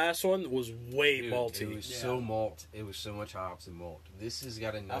the last one was way Dude, malty. It was Yeah. so malt. It was so much hops and malt. This has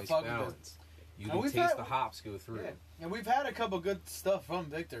got a nice fuck with balance. You And can we've taste had- the hops go through. Yeah. And we've had a couple good stuff from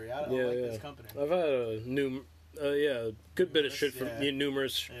Victory. I like this company. I've had a good bit of shit from Yeah.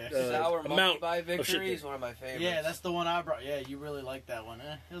 numerous Yeah. Sour Monkey amount. by shit Victory there. is one of my favorites. Yeah, that's the one I brought. Yeah, you really like that one.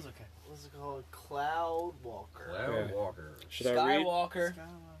 It was okay. What's it called? Cloud Walker. Cloud Yeah. Walker. Should I read? Skywalker.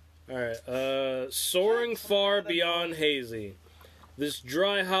 All right. Soaring far beyond hazy. This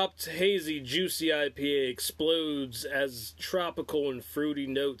dry hopped, hazy, juicy IPA explodes as tropical and fruity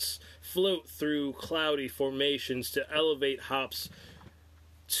notes float through cloudy formations to elevate hops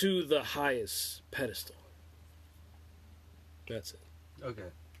to the highest pedestal. That's it. Okay.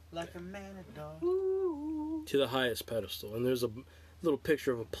 Like a matador. To the highest pedestal. And there's a little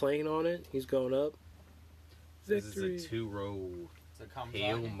picture of a plane on it. He's going up. This Victory. is a 2-row So it comes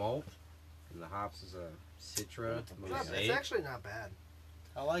pale out. malt. And the hops is a Citra It's Mosaic. actually not bad.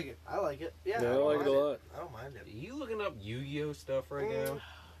 I like it. I like it. Yeah, Yeah, I don't like it mind a lot. I don't mind Are it. you looking up Yu-Gi-Oh stuff right now?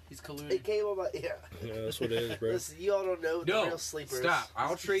 He's colluding. It came about, yeah. Yeah, that's what it is, bro. Listen, you all don't know the No, real sleepers. stop.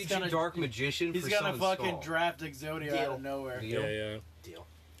 I'll trade He's you gonna- Dark Magician He's for gonna some fucking Skull. draft Exodia out Deal. of nowhere. Deal. Yeah. Deal.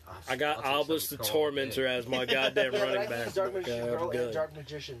 I got I'll take Albus some the Skull. Tormentor as my goddamn Yeah, but I running can back. use Dark Magician Okay, Girl good. and Dark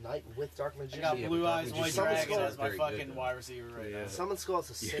Magician Knight with Dark I Magician. got Yeah, Blue but Dark Eyes White Magician Summon Dragon Skull as is my very fucking good, wide receiver right Yeah. now. Summon Skull is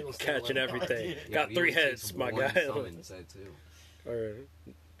a Yeah, single catching standalone. everything. Yeah, Got but he 3 only takes heads, my one guy. summon set too. Or,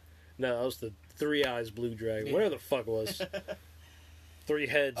 no, that was the 3 Eyes Blue Dragon. Yeah. Whatever the fuck it was. 3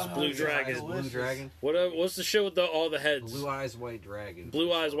 heads, Oh, Blue yeah. Dragon. Blue Dragon. What's the shit with all the heads? Blue Eyes White Dragon.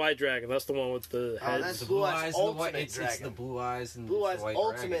 Blue Eyes White Dragon. That's the one with the Oh, heads. that's The Blue Blue Eyes Eyes and the white. Ultimate It's Dragon. the Blue Eyes and Blue the Eyes White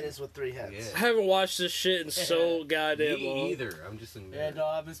Ultimate Dragon. is with 3 heads. Yeah. I haven't watched this shit in so goddamn long. Me either. I'm just a nerd. Yeah, no,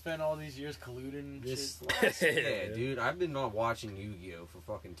 I've been spending all these years colluding and This, shit. yeah, dude, I've been not watching Yu-Gi-Oh for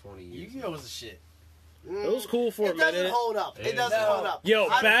fucking 20 years. Yu-Gi-Oh was a shit. Mm. It was cool for a It doesn't minute. hold up. It It doesn't is. hold up. Yo,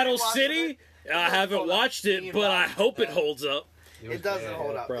 I've been Battle watching City? it. I haven't watched it, but I hope it holds up. It doesn't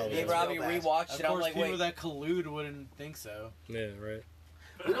hold up. Probably. Me and Robbie It's real bad. rewatched Of it. I'm course, like, people wait. that collude wouldn't think so. Yeah, right.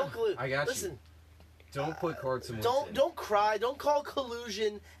 We don't collude. I got you. Listen, Don't put Carson Wentz in. don't cry. Don't call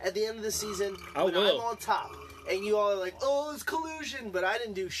collusion at the end of the season I when will. I'm on top. And you all are like, oh, it's collusion, but I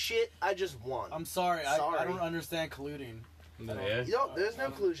didn't do shit. I just won. I'm sorry. Sorry. I don't understand colluding. Yeah. You don't, there's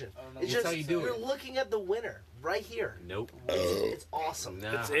no collusion. I don't know. It's That's just how you do you're it. looking at the winner right here. Nope. It's awesome.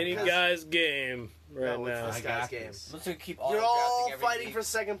 Nah. It's any Because- guy's game right No, it's now. this I guy's got game. this. Let's keep auto You're all drafting every fighting week. for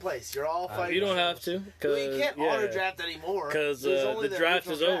second place. You're all fighting. You don't for have to, Well, because you can't auto draft anymore because There's only the draft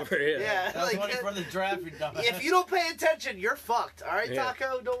original is over. Yeah. Yeah, That was like, money for the draft, you dumbass. if you don't pay attention, you're fucked. All right, Yeah.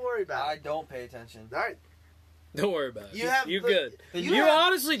 Taco, don't worry about I it. don't pay attention. All right, Don't worry about it. You have You're the- good. you You have-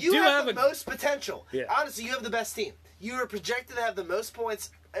 honestly you do have have the a. most potential. Yeah. Honestly, you have the best team. You are projected to have the most points.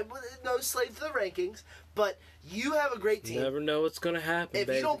 No slave to the rankings, but you have a great You team. never know what's gonna happen, If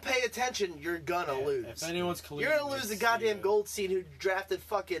baby. you don't pay attention, you're gonna lose. If anyone's colluding, You're gonna lose the goddamn Goldstein who drafted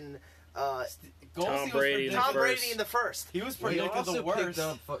fucking Tom Brady in the Tom first. Brady in the first. He was Well, he predicted also the worst. picked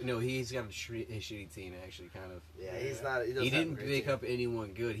up. No, he's got a shitty team actually. Kind of. Yeah, he's not. He, doesn't He have a didn't great pick team. up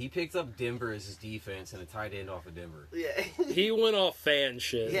anyone good. He picked up Denver as his defense and a tight end off of Denver. Yeah. He went off fan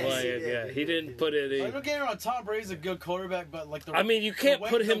shit. Yes, like, he did. yeah, he didn't put it Like, in. don't get me wrong, Tom Brady's a good quarterback, but like the I mean, you can't the way-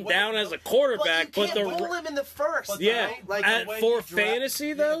 put him the way- down as a But quarterback, you but can't the pull him in the first. But yeah, right? like the at, way for he dra- fantasy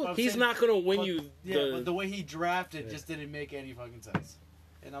Yeah, though, but I'm he's saying- not gonna win but- you. Yeah, but the way he drafted Yeah. just didn't make any fucking sense.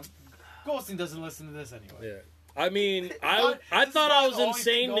 And Goldstein doesn't listen to this anyway. Yeah. I mean, I This is thought I why was the only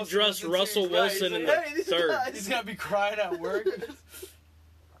thing insane to Goldstein dress listens to Russell is Wilson in Hey, the these third. guys. He's gonna be crying at work.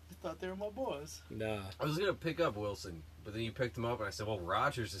 I thought they were my boys. Nah. I was gonna pick up Wilson, but then you picked him up, and I said, "Well,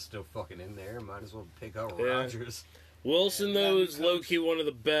 Rodgers is still fucking in there. Might as well pick up Yeah. Rodgers." Wilson Yeah, though new is low coach. key one of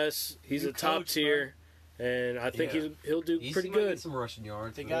the best. He's New a top coach, tier, and I think Yeah. he'll do He pretty might get good. some rushing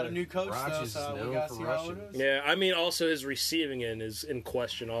yards. They but got a new coach though, Rodgers is so we known gotta for see how it rushing. is. Yeah, I mean, also his receiving end is in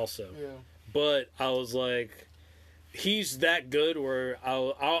question also. Yeah. But I was like, he's that good where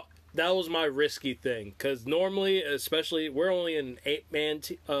that was my risky thing. Because normally, especially, we're only in an 8-man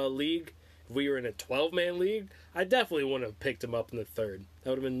league. If we were in a 12-man league, I definitely wouldn't have picked him up in the third.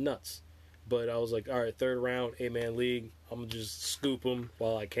 That would have been nuts. But I was like, all right, third round, 8-man league. I'm going to just scoop him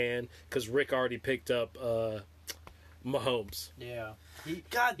while I can. Because Rick already picked up Mahomes. Yeah.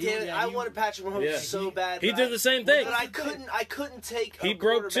 God damn it! Yeah, I he- wanted Patrick Mahomes Yeah. so bad. He but did the same thing. But I couldn't take. He a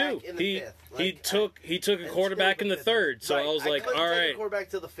broke quarterback two. in the He fifth. he Like, took a quarterback in the third. So right, I was like, couldn't all take a right. quarterback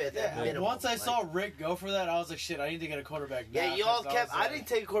till the fifth. at Yeah. minimum. Once I Like, saw Rick go for that, I was like, shit, I need to get a quarterback now. Yeah, you all 'cause kept. was I like- didn't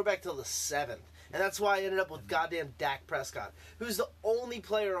take a quarterback till the seventh, and that's why I ended up with goddamn Dak Prescott, who's the only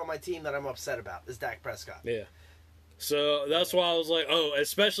player on my team that I'm upset about is Dak Prescott. Yeah. So that's why I was like, oh,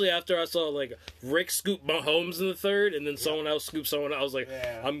 especially after I saw like Rick scoop Mahomes in the third, and then someone else scoop someone. I was like,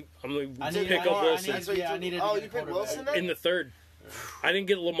 Yeah. I'm gonna I pick needed- up I Wilson needed- That's what you yeah, I took- needed to oh, get a you picked quarterback. Wilson then? in the third. I didn't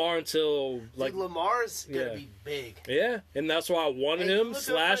get Lamar until like Dude, Lamar's gonna Yeah. be big. yeah, and that's why I wanted Hey, him look /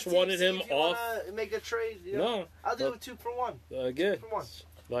 over my team, wanted see him if you off. wanna make a trade. You know? No, I'll do but- it 2 for 1. again, 2 for 1.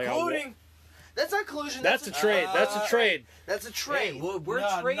 like I Colluding. That's not collusion. that's a trade. That's a trade. That's a Hey, trade. well, we're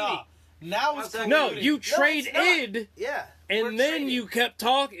Nah, trading. nah. Now it's How's that No, colluding. you it's traded, Yeah. and we're then trading. you kept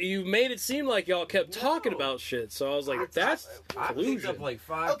talking. You made it seem like y'all kept talking No. about shit. So I was like, I- that's I picked collusion. up like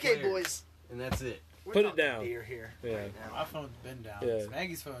 5 Okay, players, boys. and that's it. We're Put it talking down. Beer here. Yeah. Right now. My phone's been down. Yeah.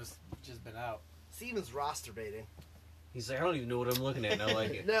 Maggie's phone's just been out. Steven's roster baiting. He's like, I don't even know what I'm looking at, and I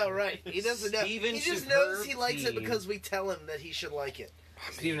like it. No, right. He doesn't know. Steven He just superb knows he likes it team. because we tell him that he should like it.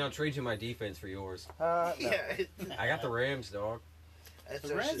 Steven, I'll trade you my defense for yours. Yeah. I got the Rams, dog. That's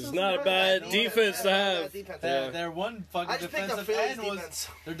The Rams It's is not a bad defense to have. Their one fucking I just picked up defensive Philly's end was defense.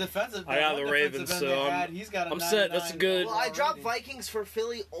 their defensive. I got one the defensive Ravens, end so they I'm- had, he's got a I'm set. That's 99 good. Well, I dropped already. Vikings for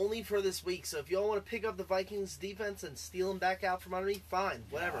Philly only for this week, so if y'all want to pick up the Vikings defense and steal them back out from underneath, fine,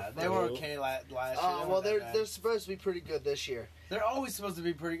 whatever. Yeah, they were okay last year. They well, weren't that they're bad. they're supposed to be pretty good this year. They're always supposed to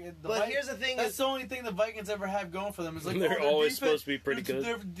be pretty good. But here's the thing: That's is the only thing the Vikings ever have going for them. Is like They're their always defense- supposed to be pretty good.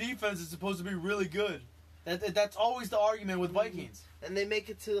 Their defense is supposed to be really good. That's always the argument with Vikings. and they make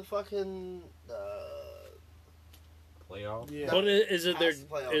it to the fucking. Playoff. Yeah. But is it their Past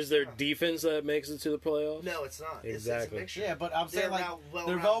the playoffs, is their yeah. defense that makes it to the playoffs? No, it's not. It's Exactly. a mixture. Yeah, but I'm saying They're like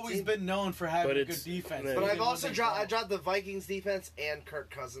well-rounded they've always team. been known for having But a good it's- defense. But But even I've when also they dropped. I don't. dropped the Vikings defense and Kirk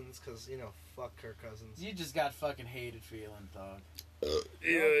Cousins because fuck Kirk Cousins. You just got fucking hated feeling, dog.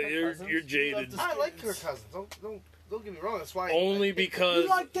 Yeah, you're Cousins. you're jaded. You love I like Kirk Cousins. Don't get me wrong. That's why. Only because You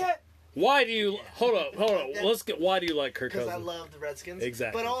like that? why do you hold up? Let's get why do you like Kirk Because I Cousins? love the Redskins.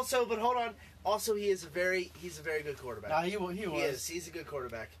 Exactly. But hold on. Also, he's a very good quarterback. Nah, he was. He is. He's a good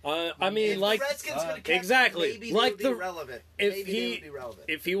quarterback. I mean, If like the Redskins could have kept exactly, maybe like they would the be relevant. if Maybe he- they would be relevant.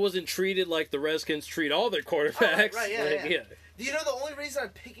 if he wasn't treated like the Redskins treat all their quarterbacks, right, yeah, like, yeah. Do you know the only reason I'm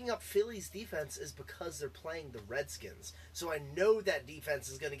picking up Philly's defense is because they're playing the Redskins. So I know that defense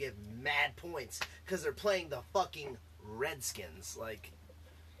is going to give mad points because they're playing the fucking Redskins. Like,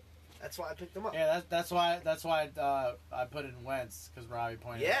 that's why I picked them up. Yeah, that's why I put in Wentz because Robbie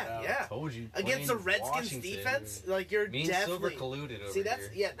pointed it out. Yeah. Told you. Against the playing Redskins Washington. defense, like you're Me and Silver definitely. colluded over See, that's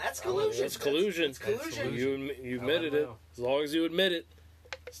here. that's I love collusion. It's collusion. It's collusion. You admitted it. know. As long as you admit it,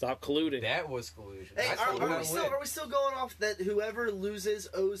 stop colluding. That was collusion. Hey, I told him are I we would. still going off that whoever loses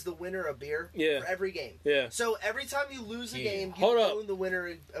owes the winner a beer Yeah. for every game? Yeah, So every time you lose a Yeah. game, you Hold up. owe the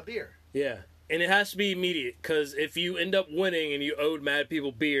winner a beer. yeah. And it has to be immediate, because if you end up winning and you owed mad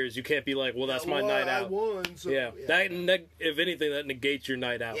people beers, you can't be like, well, that's my Well, night I out. won, so, Yeah, if anything, that negates your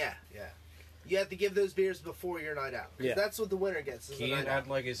night out. yeah. You have to give those beers before your night out. 'Cause Yeah. that's what the winner gets. Is a Can't night out. act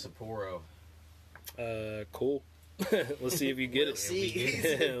like a Sapporo. Cool. Let's see if you get We'll it. see.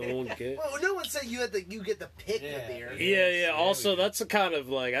 We'll get- Well, no one said you get to pick Yeah. the beer. Yeah. Also, that's a kind of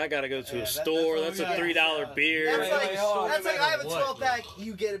like I gotta go to Yeah, a that's store. what That's we a got. $3 beer. That's Wait, like wait, hold on. that's like I have a What? 12-pack.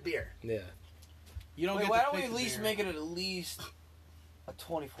 You get a beer. Yeah. You don't Wait, get why to don't we pick at the least beer. make it at least a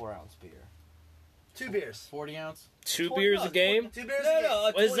 24-ounce beer? 2 beers. 40 ounce? 2 Twenty- beers no, a game. 2 beers. No, a game. no, a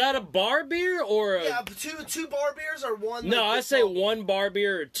Is 20 that a bar beer or a? Yeah, two bar beers or one. No, like, I say big one bar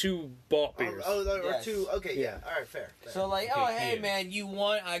beer or 2 malt ball- beers. or Yes. 2. Okay, yeah. Yeah. All right, fair. So like, Okay, oh hey yeah. man, you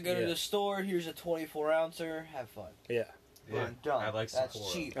want? I go to Yeah. the store. Here's a 24-ouncer. Have fun. Yeah. Yeah, I'm done. I like That's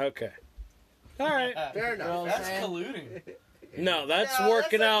Sapporo. cheap. Okay. All right. Fair You know enough. what I'm That's saying? colluding. No, that's No,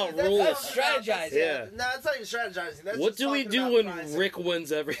 working not- out that's rules. not- Strategizing. Yeah. No, it's not even strategizing. That's What just do we talking do about when pricing. Rick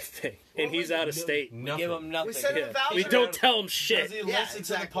wins everything and Well, he's we- out of state? We give them nothing. We send him Yeah. a voucher. We don't tell him Does shit. he Yeah, listen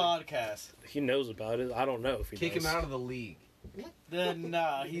exactly. to the podcast? He knows about it. I don't know if he Kick does. him out of the league. Then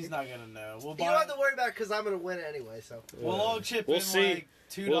nah, he's not gonna know. We'll You don't buy. have to worry about it because I'm going to win it anyway. So We'll all chip We'll in see. like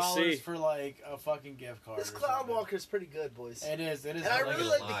 $2 We'll see. for like a fucking gift card. this or Cloud something. Walker's pretty good, boys. It is. It is. And I like really it a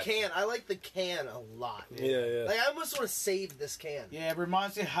like lot. the can. I like the can a lot. Yeah. Like I almost want to save this can. Yeah, it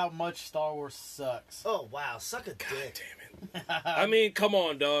reminds me how much Star Wars sucks. Oh wow, suck a God dick. damn it. I mean, come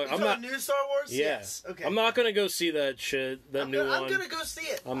on, dog. You I'm talking not. new Star Wars? Yeah. Yes. Okay. I'm not gonna go see that shit. That I'm new gonna, one. I'm gonna go see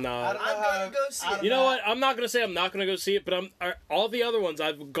it. I'm I not. don't know I'm gonna go see it. You know what? I'm not gonna say I'm not gonna go see it, but all the other ones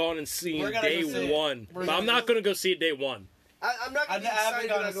I've gone and seen We're gonna day go see it. one. We're But I'm gonna not gonna go see it day one, I'm not gonna be I haven't excited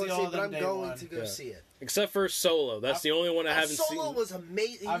gone about to going see to all see it, of but them I'm day going one. to go Yeah. see it. except for Solo. That's the only one I haven't Solo seen. was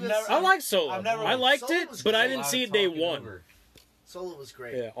amazing. I've never- I like Solo. I've never- I liked Solo it, was but I great. didn't A lot see of it day talking one. over. Solo was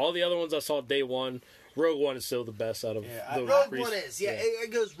great. Yeah, all the other ones I saw day one. Rogue One is still the best out of Yeah, the Rogue pre- One is. Yeah,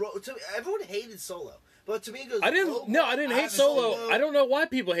 it goes. Everyone hated Solo, but to me it goes. I didn't. Rogue No, One. I didn't I hate haven't Solo. seen- I don't know why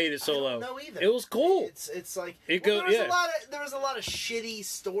people hated I Solo. don't know either. It was cool. It's like It well, go- there was yeah. there was a lot of shitty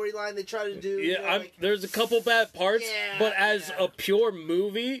storyline they tried to do. Yeah, you know, like, there's a couple bad parts, Yeah, but as yeah. a pure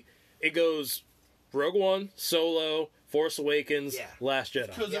movie, it goes Rogue One, Solo, Force Awakens, Yeah. Last Jedi.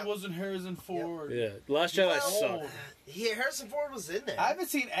 Because Yep. it wasn't Harrison Ford. Yeah, Last Jedi Well, sucked. Harrison Ford was in there. I haven't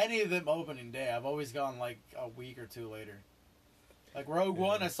seen any of them opening day. I've always gone like a week or two later. Like Rogue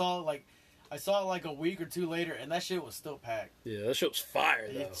One, I saw it like a week or two later, and that shit was still packed. Yeah, that shit was fire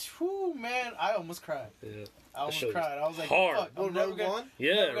though. It's, whew, man, I almost cried. Yeah, I almost shit was cried. I was like, hard. fuck, Well, I'm never Rogue gonna, One,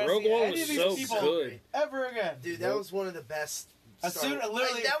 yeah, never gonna Rogue see One any was of these so people good. ever again. dude, that was one of the best. As soon- Star-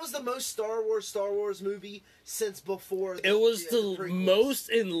 literally- like, that was the most Star Wars movie since before. It was the prequels. most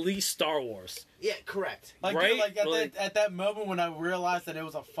and least Star Wars. Yeah, correct. Like, Right? dude, like, Like- at that moment when I realized that it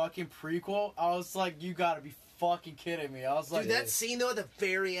was a fucking prequel, I was like, you gotta be fucking kidding me. I was like, Dude, that scene though at the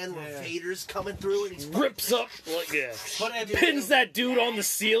very end where Yeah. Vader's coming through and he's Rips up, like yeah, but it, pins that dude on the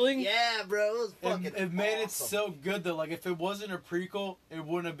ceiling. yeah, bro, it was fucking. it made it awesome. so good though. Like if it wasn't a prequel, it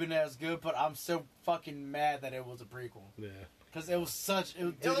wouldn't have been as good. But I'm so fucking mad that it was a prequel Yeah. because it was such.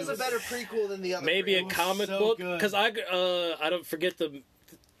 Dude, It was a better prequel than the other. Maybe a was comic so book good. because I don't forget the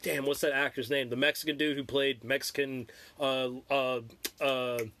damn what's that actor's name, the Mexican dude who played Mexican I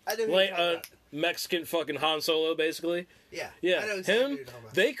didn't like Mexican fucking Han Solo basically. Yeah, Yeah, I know exactly what him. you're talking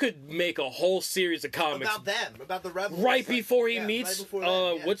about. They could make a whole series of comics About them, about the rebels. right before he Yeah, meets right before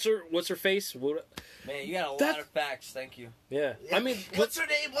that, yeah. what's her face? What, Man, you got a That- lot of facts. Thank you. yeah. Yeah. I mean, what's her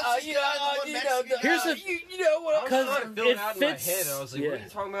name? What's this guy? The one Mexican Here's guy? the- you know what? I was Because trying to fill it it out fits- in my head. I was like, yeah. what are you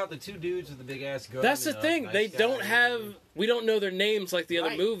talking about? The two dudes with the big ass gun. that's the and thing. nice They guy. don't have. We don't know their names like the other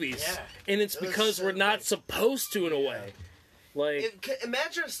Right, movies, yeah. and it's It was because so we're not good. supposed to in a way. Like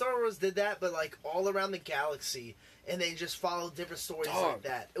Imagine if Star Wars did that, but like all around the galaxy, and they just follow different stories Dog, like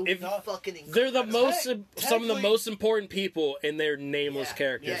that. It would if- be fucking incredible. They're the most, some of the technically- most important people, and they're nameless Yeah,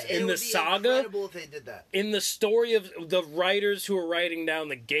 characters. yeah, it In the would be saga, incredible if they did that. in the story of the writers who are writing down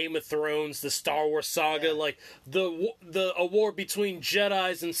the Game of Thrones, the Star Wars saga, Yeah. like the a war between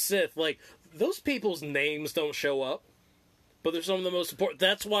Jedis and Sith, like those people's names don't show up, but they're some of the most important.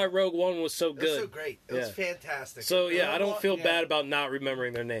 That's why Rogue One was so It was good. so great. It was fantastic. So yeah, I don't feel Yeah. bad about not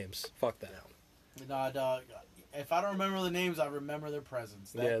remembering their names. Fuck that. Nah, dog. If I don't remember the names, I remember their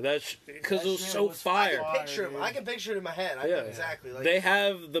presence. Yeah, that's because that it was shit so was fire. fire. Picture him. dude. I can picture it in my head. I Yeah. know exactly. Like, They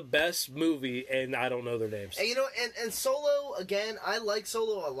have the best movie, and I don't know their names. and you know, and Solo again. I like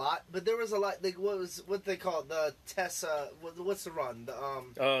Solo a lot, but there was a lot. Like what they call it, the Tessa. What's the run? The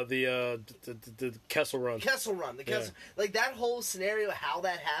Kessel Run. Kessel Run. The Kessel. Like that whole scenario, how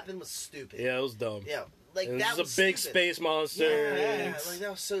that happened was stupid. Yeah, it was dumb. Yeah. Like And that this is a big stupid. space monster. Yeah, like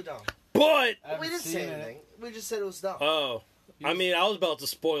that was so dumb. But I But we haven't didn't seen say it. anything. We just said it was dumb. oh, I mean, I was about to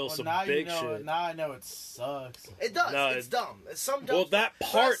spoil Well, some now big you know. shit. Now I know it sucks. It does. No, It's dumb. It's some dumb. Well, that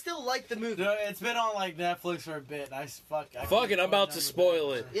stuff, part- But I still like the movie. Dude, it's been on like Netflix for a bit, and I Fuck it, I'm about to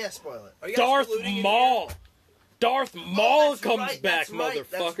spoil it. Yeah, spoil it. Are you guys Darth colluding in Maul. Darth Oh, Maul that's comes right, back, that's right,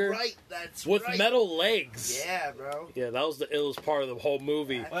 motherfucker, That's right. That's with right. metal legs. Yeah, bro. Yeah, that was the illest part of the whole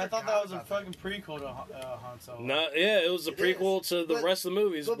movie. Yeah. Well, I thought forgot that was a about fucking prequel to Han Solo. Not, yeah, it was a It prequel to the But- rest of the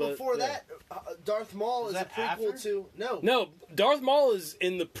movies. But before yeah. that, Darth Maul Was is a that prequel after? to No, Darth Maul is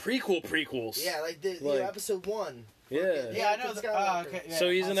in the prequels. Yeah, like the Like- episode 1. Yeah. Yeah, I know. Anakin The, Skywalker. okay, yeah. So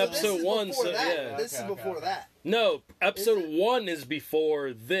he's in Han So this episode is 1, before so that. yeah. This is Okay, before okay. that. No, episode Is it? 1 is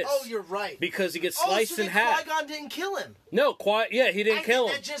before this. Oh, you're right. Because he gets Oh, sliced so in then half. Qui-Gon didn't kill him. No, yeah, he didn't kill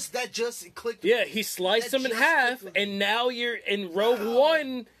him. That just clicked. Yeah, with me. he sliced That him in just half, clicked with me. and now you're in Rogue Wow.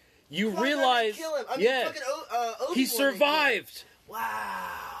 One. You Qui-Gon realize, didn't kill him. I mean, yeah, fucking Obi-Wan he didn't kill him. survived.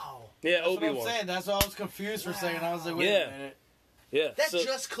 Wow. Yeah, That's what I'm Obi-Wan. saying. That's why I was confused for a second. I was like, wait Yeah. a minute. Yeah, That so-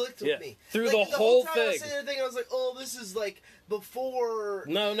 just clicked yeah, with me. through Like, the whole time I was thing. saying everything, I was like, oh, this is like before.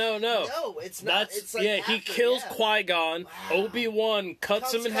 no. No, it's not. That's It's like yeah. He after, kills yeah. Qui-Gon. Wow. Obi-Wan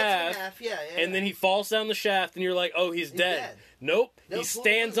cuts him in half, Yeah, and then he falls down the shaft, and you're like, oh, he's dead. dead. Nope, Nope, he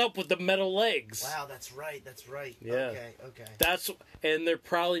stands what? up with the metal legs. Wow, that's right. That's right. Yeah. Okay. That's and they're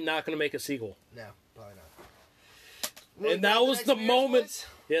probably not going to make a sequel. No, probably not. And that was the moment.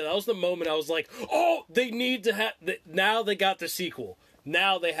 Yeah, that was the moment I was like, oh, they need to have. Now they got the sequel.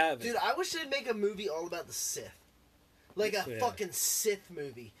 Now they have it. Dude, I wish they'd make a movie all about the Sith. Like a Yeah. fucking Sith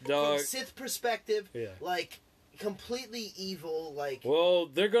movie. Dog. From Sith perspective, Yeah. like completely evil, like Well,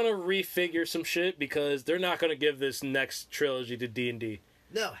 they're gonna refigure some shit because they're not gonna give this next trilogy to D&D.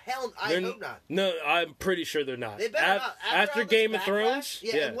 no, hell, I hope not. No, I'm pretty sure they're not. They better not. After all this Game of backlash, Thrones,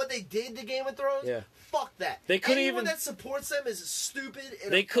 yeah, and what they did to Game of Thrones, Yeah. fuck that. They couldn't Anyone even- that supports them is stupid.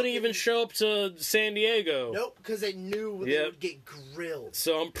 And they a couldn't fucking- even show up to San Diego. Nope, because they knew they Yep. would get grilled.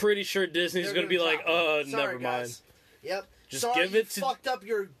 So I'm pretty sure Disney's They're gonna be like, drop it. Sorry, never mind. guys. Yep. Just Sorry give you it to- fucked up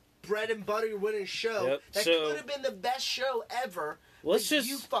your bread and butter winning show. Yep, That so- could have been the best show ever. Let's but just-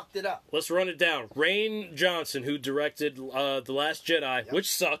 you fucked it up. Let's run it down. Rian Johnson, who directed The Last Jedi, Yep.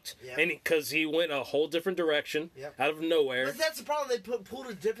 which sucked, Yep. and because he went a whole different direction Yep. out of nowhere. But that's the problem. They pulled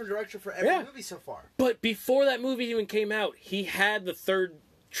a different direction for every Yeah. movie so far. But before that movie even came out, he had the third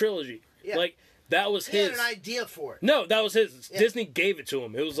trilogy. Yeah. Like that was He had his. an idea for it. No, that was his. Yeah. Disney gave it to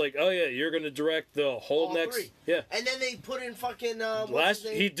him. It was like, oh yeah, you're gonna direct the whole All next. three. Yeah. And then they put in fucking what's Last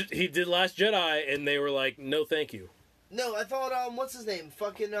his name? he did Last Jedi, and they were like, no, thank you. No, I thought what's his name?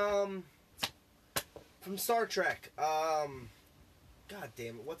 Fucking from Star Trek. God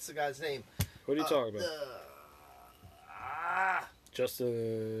damn it, what's the guy's name? What are you talking about?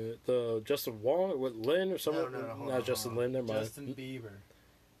 Justin Wong, what Lin or something? No, hold Not on, Justin hold Lin. Never mind. Justin Bieber.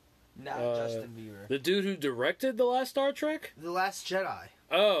 Not Uh, Justin Bieber. The dude who directed the last Star Trek? The Last Jedi.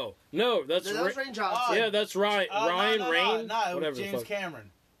 Oh no, that's No, that was Ra- Rian Johnson. yeah, that's Ryan Rain. No, it whatever was the James fuck.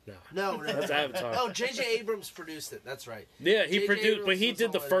 Cameron. No, That's Avatar. Oh, J.J. Abrams produced it. That's right. Yeah, he J.J. produced, but he Abrams did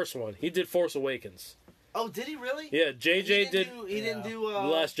was the all in first one. He did Force Awakens. Oh, did he really? Yeah, JJ did He didn't do. The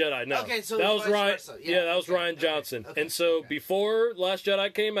Last Jedi. No, Okay, so that it was was vice Ryan. versa. Yeah, Yeah, that was okay, Ryan okay, Johnson. okay, And so okay. before Last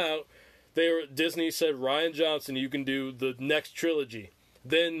Jedi came out, Disney said, Ryan Johnson, you can do the next trilogy.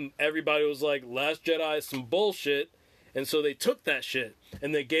 Then everybody was like, Last Jedi is some bullshit, and so they took that shit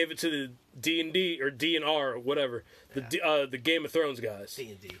and they gave it to the D&D or D&R or whatever, the Game of Thrones guys.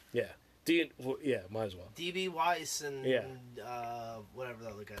 D&D. Yeah, might as well. D.B. Weiss and Yeah. whatever the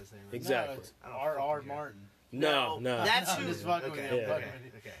other guy's name is. Exactly. No, it's I don't R.R. fucking care. Martin. No. That's I'm who. just fucking Okay, with you. okay, I'm okay, fucking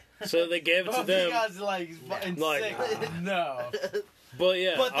with you. okay. So they gave it to Both you them. guys are like fucking Like- sick. No. But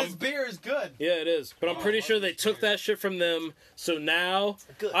yeah, But this beer is good. yeah, it is. But I'm pretty sure they took that shit from them. So now,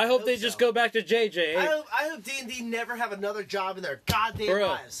 Good. I hope they just go back to JJ. I hope D&D never have another job in their goddamn Bruh,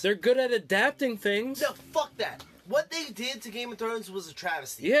 lives. they're good at adapting things. No, fuck that. What they did to Game of Thrones was a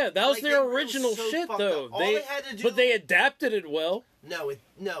travesty. Yeah, that was Like, their it was original so shit, fucked though. up. All they had to do- But they adapted it well.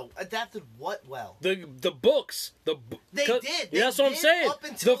 No, adapted what well? The books, They did. They Yeah, that's what I'm did saying. Up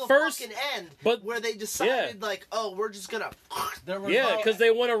until the first, fucking end, but- where they decided, like, oh, we're just gonna There was yeah, no- because they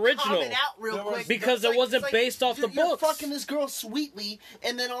went original. comment out real There was- quick Because It's it wasn't it's based off the you're books. fucking this girl sweetly,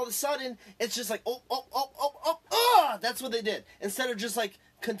 and then all of a sudden it's just like that's what they did instead of just like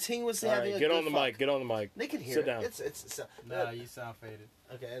continuously All having right, a get good on the fuck. mic. Get on the mic. They can hear Sit it. down. It's Nah, you sound faded.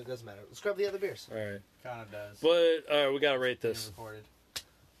 okay. It doesn't matter. Let's grab the other beers. All right, Kind of does. but all right, we gotta rate Being this. recorded.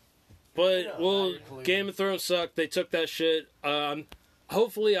 But Yeah, well, you're polluted. Game of Thrones sucked. They took that shit.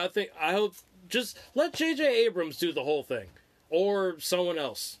 Hopefully, I hope just let J.J. Abrams do the whole thing, or someone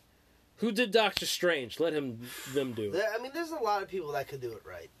else. Who did Doctor Strange? Let them do it. I mean, there's a lot of people that could do it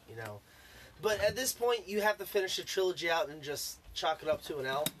right, you know. But at this point, you have to finish the trilogy out and just chalk it up to an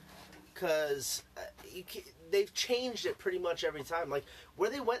L, because they've changed it pretty much every time. Like where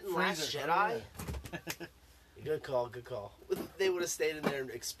they went in Last Freezer. Jedi. Good call, good call. They would have stayed in there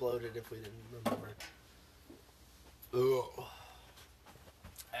and exploded if we didn't remember. Ugh.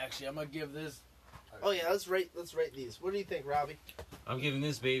 Actually, I'm gonna give this. Oh yeah, let's rate these. What do you think, Robbie? I'm giving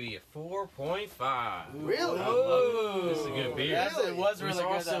this baby a 4.5. Really? I love it. This is a good beer. Yes, Really? it was It was really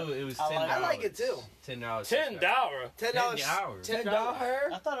good. also though. it was I $10. like I like it too. $10. $10. $10. $10. $10.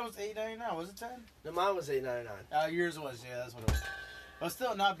 I thought it was $8.99. Was it 10? No, mine was $8.99. Yours was. Yeah, that's what it was. But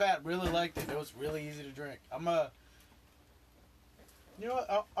still, not bad. Really liked it. It was really easy to drink. You know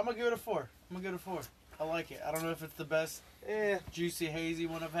what? I'm gonna give it a 4. I like it. I don't know if it's the best juicy hazy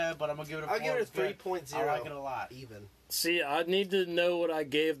one I've had, but I'm gonna give it a 4. I'll give it a It's good. 3.0. I like it a lot. Even. See, I need to know what I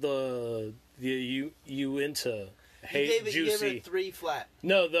gave the Uinta. Hey, You gave juicy. it a 3 flat.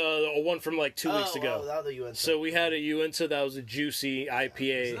 No, the one from like 2 weeks ago. Oh, the other you went. So we had a Uinta that was a juicy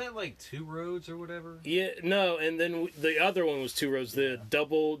IPA. Isn't that like 2 roads or whatever? Yeah, no, and then the other one was 2 rows. The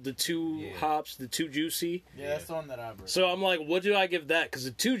double, the 2 Yeah. hops, the 2 juicy. Yeah, that's the one that I brought. So I'm like, what do I give that? Because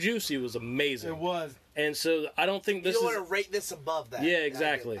the 2 juicy was amazing. It was. And so I don't think You this don't is, want to rate this above that. Yeah,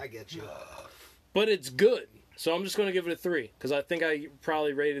 exactly. I get you. but it's good. So I'm just going to give it a 3 because I think I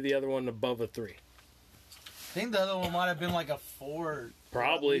probably rated the other one above a 3. I think the other one might have been like a 4.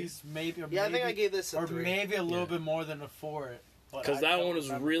 Probably. At least maybe. Or Yeah, I think maybe, I gave this a or 3. maybe a little Yeah. bit more than a 4. Because that one is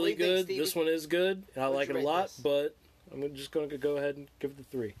really What do you think, good. This one is good. And I What'd like you it a rate lot. this? But I'm just going to go ahead and give it a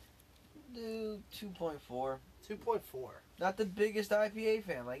 3. Dude, 2.4. 2.4. Not the biggest IPA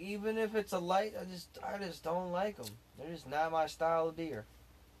fan. Like even if it's a light, I just don't like them. They're just not my style of beer.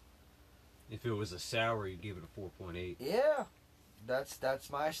 If it was a sour, you'd give it a 4.8. Yeah, that's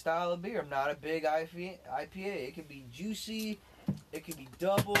my style of beer. I'm not a big IPA. It could be juicy, it could be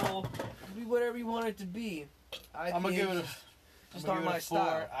double, it could be whatever you want it to be. IPA I'm gonna give it a. just I'm not gonna my give it a 4.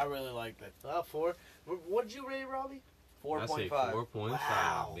 style. I really liked it. 4. What did you rate, Robbie? I say 4.5. 4.5,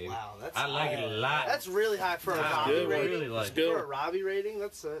 Wow, baby. wow, that's I like high. it a lot. That's really high for a That's Robbie good. rating. Really like It's good. For a Robbie rating,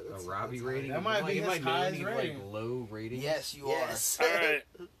 that's a Robbie that's rating. high. That might be You his might know highest he's rating. like low rating. Yes, you Yes. All right.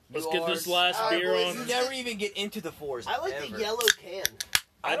 Let's You get are this last All right, beer boys, on. You never even get into the 4s. I like ever. the yellow can.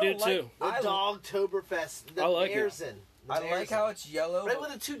 I do don't like- too. The I- Dogtoberfest. The I like it. Marzen. The I like Marzen. how it's yellow. Right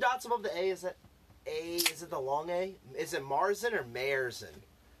with the 2 dots above the A, is it A? Is it the long A? Is it Marzen or Marzen?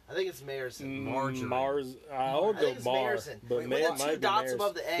 I think it's Marzen. Margarine. Mars. I'll I go think it's Mar, Marzen. but With Mar the 2 might be dots Mars.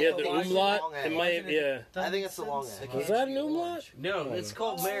 above the A. Yeah, I the think it's umlaut. long A. It might. Yeah. I think it's the long The A. can Was that should an be umlaut? orange. No, it's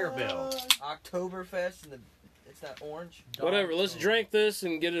called Maribel. Oktoberfest and it's that orange. Whatever. Let's drink this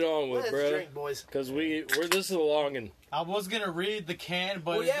and get it on with, Let's bro. drink, boys. Because we're this is a long one. I was gonna read the can,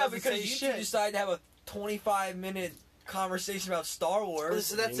 but Well, it yeah, doesn't because say you shit. two decided to have a 25-minute conversation about Star Wars.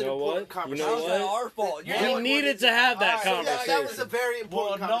 So that's You an know important what? You conversation. know How's what? that our fault? Yeah. You're the We one- needed to have that Alright, conversation. That was a very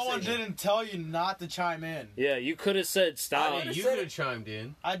Well, important no one conversation. didn't tell you not to chime in. Yeah, you could have said stop. I You said could it. have chimed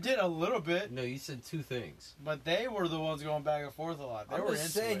in. I did a little bit, No, you said 2 things. but they were the ones going back and forth a lot. They I'm were just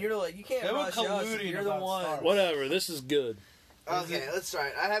into saying, it. you're like you can't They were rush us. colluding You're the about one. Star Wars. Whatever. This is good. Okay, let's try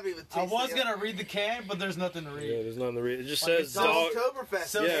it. I haven't even I tasted was it. gonna read the can, but there's nothing to Yeah, read. there's nothing to read. It just Like, says it's dog. Dogtoberfest.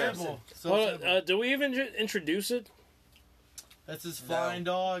 So Yeah. simple. So Hold simple. on, do we even introduce it? That's his flying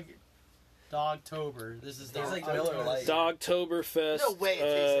dog. Dogtober. This is Tastes like Dogtober. Miller Lite. Dogtoberfest. No way it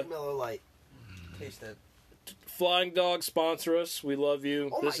tastes like Miller Lite. Taste it. Flying Dog sponsor us. We love you.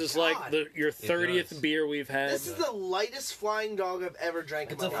 Oh this my is God. like your 30th does. beer we've had. This is the lightest flying dog I've ever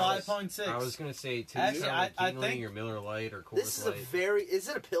drank It's in a my life. 5.6. I was gonna say 2 Actually, like I Kingeling think- or Miller Light or Coors This is a Light. very. Is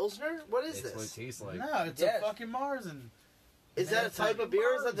it a Pilsner? What is It's what it this? tastes like. No, it's Yes. a fucking Marzen. Is that a type of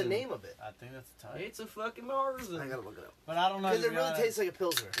beer or is that the name of it? I think that's a type. It's a fucking Marzen. I gotta look it up. But I don't know. Because it really tastes like a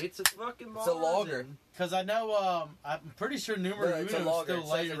Pilsner. It's a fucking Marzen. It's a lager. Because I know, I'm pretty sure numero It's a uno is lager. still It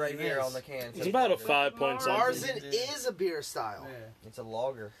says later it right than here this. on the can. It's about a 5 point something. Marzen is a beer style. Yeah. It's a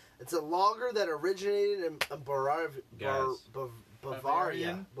lager. It's a lager that originated in Guys.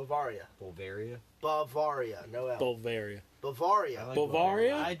 Bavaria. Bavaria. Bavaria. No L. Bavaria. Bavaria. I like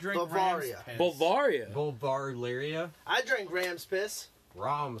Bavaria? I drink Bavaria. Ram's Piss. Bavaria. Bavaria. I drank Ram's Piss.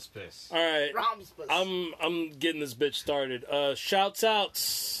 Ram's piss. All right. Ram's Piss. I'm getting this bitch started. Shouts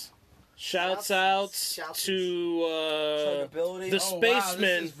outs Shouts. to Chuggability. the Oh, wow,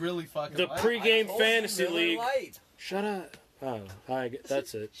 Spaceman, this is really fucking the light. pregame I told you, fantasy Miller league. Lite. Shut up. Oh, hi,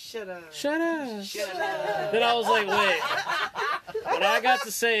 that's it. Shut up. Shut up. Shut up. Then I was like, wait. What I got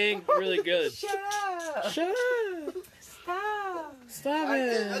to say ain't really good. Shut up. Shut up. Stop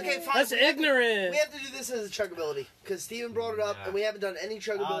it. Okay, fine. That's ignorant. We have to do this as a chuggability because Steven brought it up and we haven't done any I'll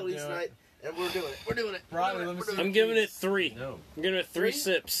chuggabilities do it. tonight, and we're doing it. We're doing it. Riley, let me see. I'm giving it 3. No. I'm giving it 3 Three?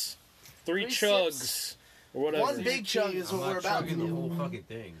 sips. 3 Three chugs. sips? Or whatever. One big chug is I'm what we're not about to chugging the do. whole fucking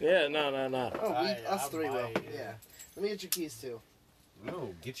thing. Yeah, no. Oh, us I three will. might, Yeah. Let me get your keys too.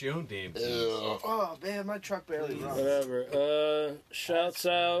 No, get your own damn keys. Oh man, my truck barely runs. Whatever. Shouts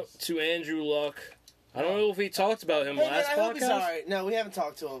out to Andrew Luck. I don't know if we talked about him Hey man, last I hope he's podcast. alright. No, we haven't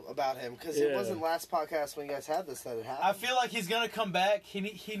talked to him about him because it Yeah. wasn't last podcast when you guys had this that it happened. I feel like he's gonna come back. He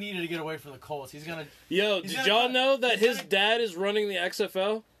needed to get away from the Colts. He's gonna. Yo, He's did gonna y'all come- know that he's his gonna- dad is running the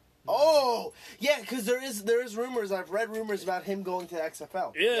XFL? Oh yeah, because there is rumors. I've read rumors about him going to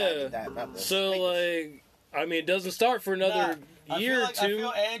XFL. Yeah. Not this. So, like, I mean, it doesn't start for another year or I two.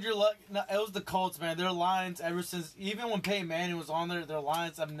 feel Andrew Luck. No, it was the Colts, man. Their lines ever since, even when Peyton Manning was on there, their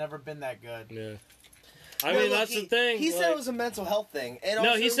lines have never been that good. Yeah. I No, mean, look, that's the thing. He said like- it was a mental health thing. And No,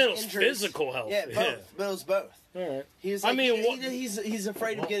 also he said it was injuries. physical health. Yeah, both. Yeah. But it was both. All right. He was I like, mean, what- he's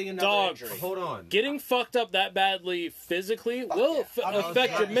afraid of getting another Dog, injury. Hold on. Getting fucked up that badly physically Fuck will yeah.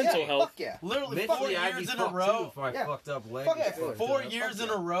 affect your Yeah, mental yeah, health. Fuck yeah. Literally 4 Mentally, I'd be years in a fucked row. too if I Yeah. fucked up leg. Fuck and yeah. foot. 4 Fuck years yeah. in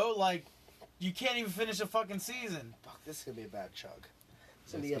a row, like you can't even finish a fucking season. Fuck, this is gonna be a bad chug.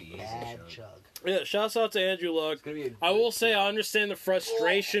 It's That's gonna the be a easy bad chug. chug. Yeah, shouts out to Andrew Luck. It's gonna be a I will good say chug. I understand the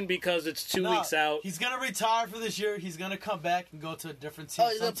frustration because it's 2 No, weeks out. He's gonna retire for this year. He's gonna come back and go to a different team. Oh,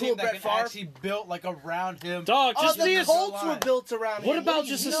 he's Some gonna pull team that Brett can Favre? actually built like around him. Dog, Oh, just be the a. Colts were line. built around What him. about do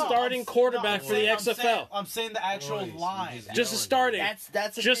just you a mean? starting quarterback for the XFL? I'm saying the actual Boys, line. you Just a starting.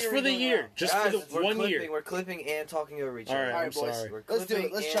 That's a Just theory for the going year. around. Just Guys, for the we're 1 clipping, year. We're clipping and talking over each All other. right, All I'm right, boys. sorry. We're Let's do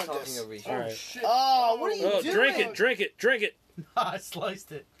clipping it. Let's and chug talking this. over each All other. right. Shit. Oh, what are you Oh, doing? drink it. I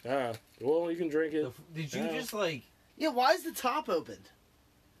sliced it. Well, you can drink it. Did you Yeah. just like? Yeah, why is the top opened?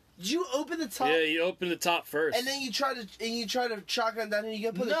 Did you open the top Yeah, you open the top first. and then you try to shotgun down and you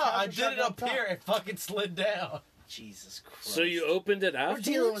gotta put the No, top I and did it shotgun up top? here. It fucking slid down. Jesus Christ. So you opened it We're afterwards?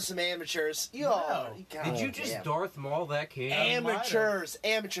 dealing with some amateurs. You No. all. Did you just Darth Maul that can? Amateurs.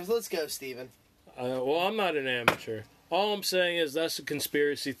 Let's go, Steven. Well, I'm not an amateur. All I'm saying is that's a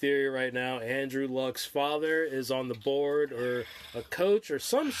conspiracy theory right now. Andrew Luck's father is on the board or a coach or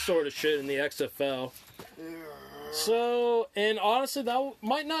some sort of shit in the XFL. So, and honestly, that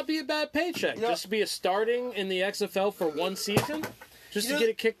might not be a bad paycheck. You know- Just to be a starting in the XFL for one season, just You to know- get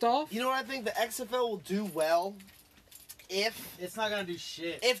it kicked off. You know what I think the XFL will do well if It's not gonna do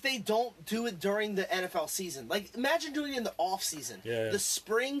shit. they don't do it during the NFL season. Like imagine doing it in the off season. Yeah. The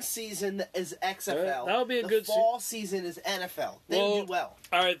spring season is XFL. That would be a the good fall season is NFL. They would do well.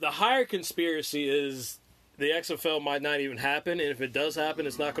 All right, the higher conspiracy is the XFL might not even happen, and if it does happen,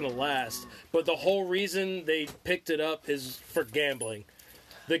 it's not going to last. But the whole reason they picked it up is for gambling.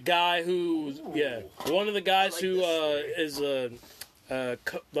 The guy who, one of the guys like who this is a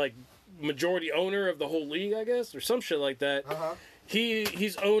like majority owner of the whole league, I guess, or some shit like that. Uh-huh.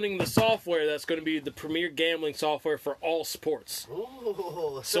 He's owning the software that's going to be the premier gambling software for all sports.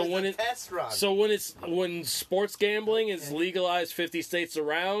 Ooh, So it's when a it- test run. So when sports gambling is legalized 50 states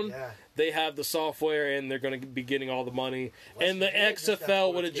around, yeah. they have the software and they're going to be getting all the money. West And the Virginia just got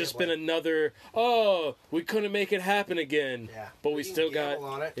XFL would have sports just been gambling. another, we couldn't make it happen again. Yeah. But we can still got, gamble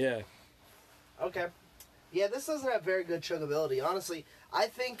on it. yeah. Okay. Yeah, this doesn't have very good chuggability. Honestly, I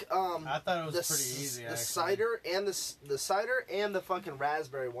think I thought it was the, pretty easy. the Actually. cider and the fucking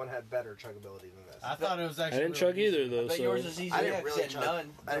raspberry one had better chuggability than this. I thought it was actually. I didn't really chug easy. either, though. But So. yours is easy. I didn't yeah, 'cause really you had chug.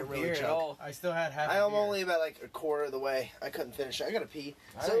 none. I didn't No really beer chug. at all. I still had half. I a am beer. only about like a quarter of the way. I couldn't finish it. I gotta pee.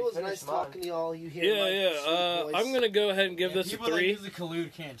 I So it already was nice finished mine. talking to y'all. You hear Yeah, my yeah. sweet voice. I'm going to go ahead and give Yeah, this a people that 3. use the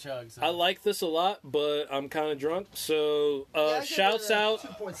collude can't chug. So. I like this a lot, but I'm kind of drunk. So, Yeah, I give shouts it a out.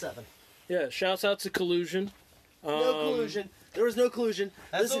 2.7. Yeah, shouts out to Collusion. No collusion. There was no collusion.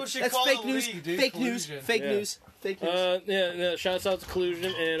 That's Listen, what we should that's call fake the news. league, dude. Fake Collusion. news. Fake Yeah. news. Fake news. Yeah, shouts out to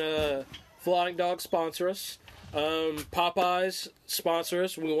Collusion and Flying Dog sponsor us. Popeyes sponsor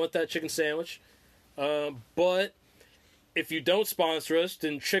us. We want that chicken sandwich. But if you don't sponsor us,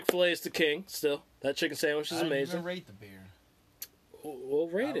 then Chick-fil-A is the king. Still, that chicken sandwich is I didn't amazing. even rate the beer. We'll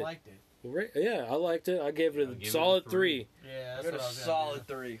rate I it. liked it. Yeah, I liked it. I gave it I'll a give it a solid 3. 3. Yeah, I that's got what a I was gonna solid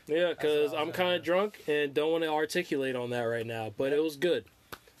do. 3. Yeah, because what I I'm was kind gonna of drunk and don't want to articulate on that right now. But it was good.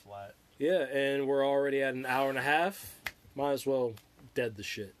 Flat. Yeah, and we're already at an hour and a half. Might as well dead the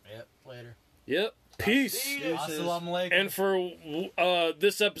shit. Yep. Later. Yep. Peace. Assalamu alaikum. And for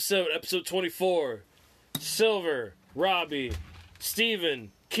this episode 24, Silver, Robbie,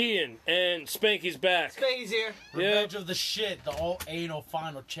 Steven, Kian, and Spanky's back. Spanky's here. Revenge of the shit, the all anal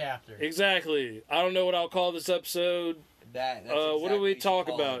final chapter. Exactly. I don't know what I'll call this episode. That's What do we exactly talk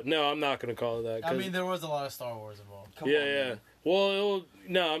what you call about? No, I'm not going to call it that. I 'cause- mean, there was a lot of Star Wars involved. it. Come yeah, on, yeah. man. Well,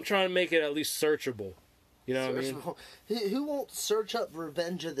 no, I'm trying to make it at least searchable. You know what I mean? Who won't search up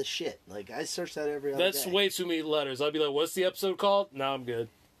Revenge of the shit? Like, I search that every other That's day. way too many letters. I'd be like, what's the episode called? No, I'm good.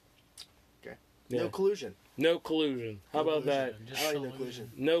 Okay. Yeah. No collusion. No collusion. How about that? Just I like no collusion.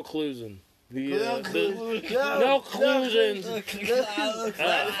 collusion. No collusion. The, No the No collusion.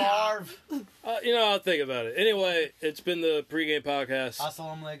 Favre. I'll think about it. Anyway, it's been the pregame podcast.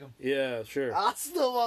 Assalamu alaikum. Yeah, sure. I still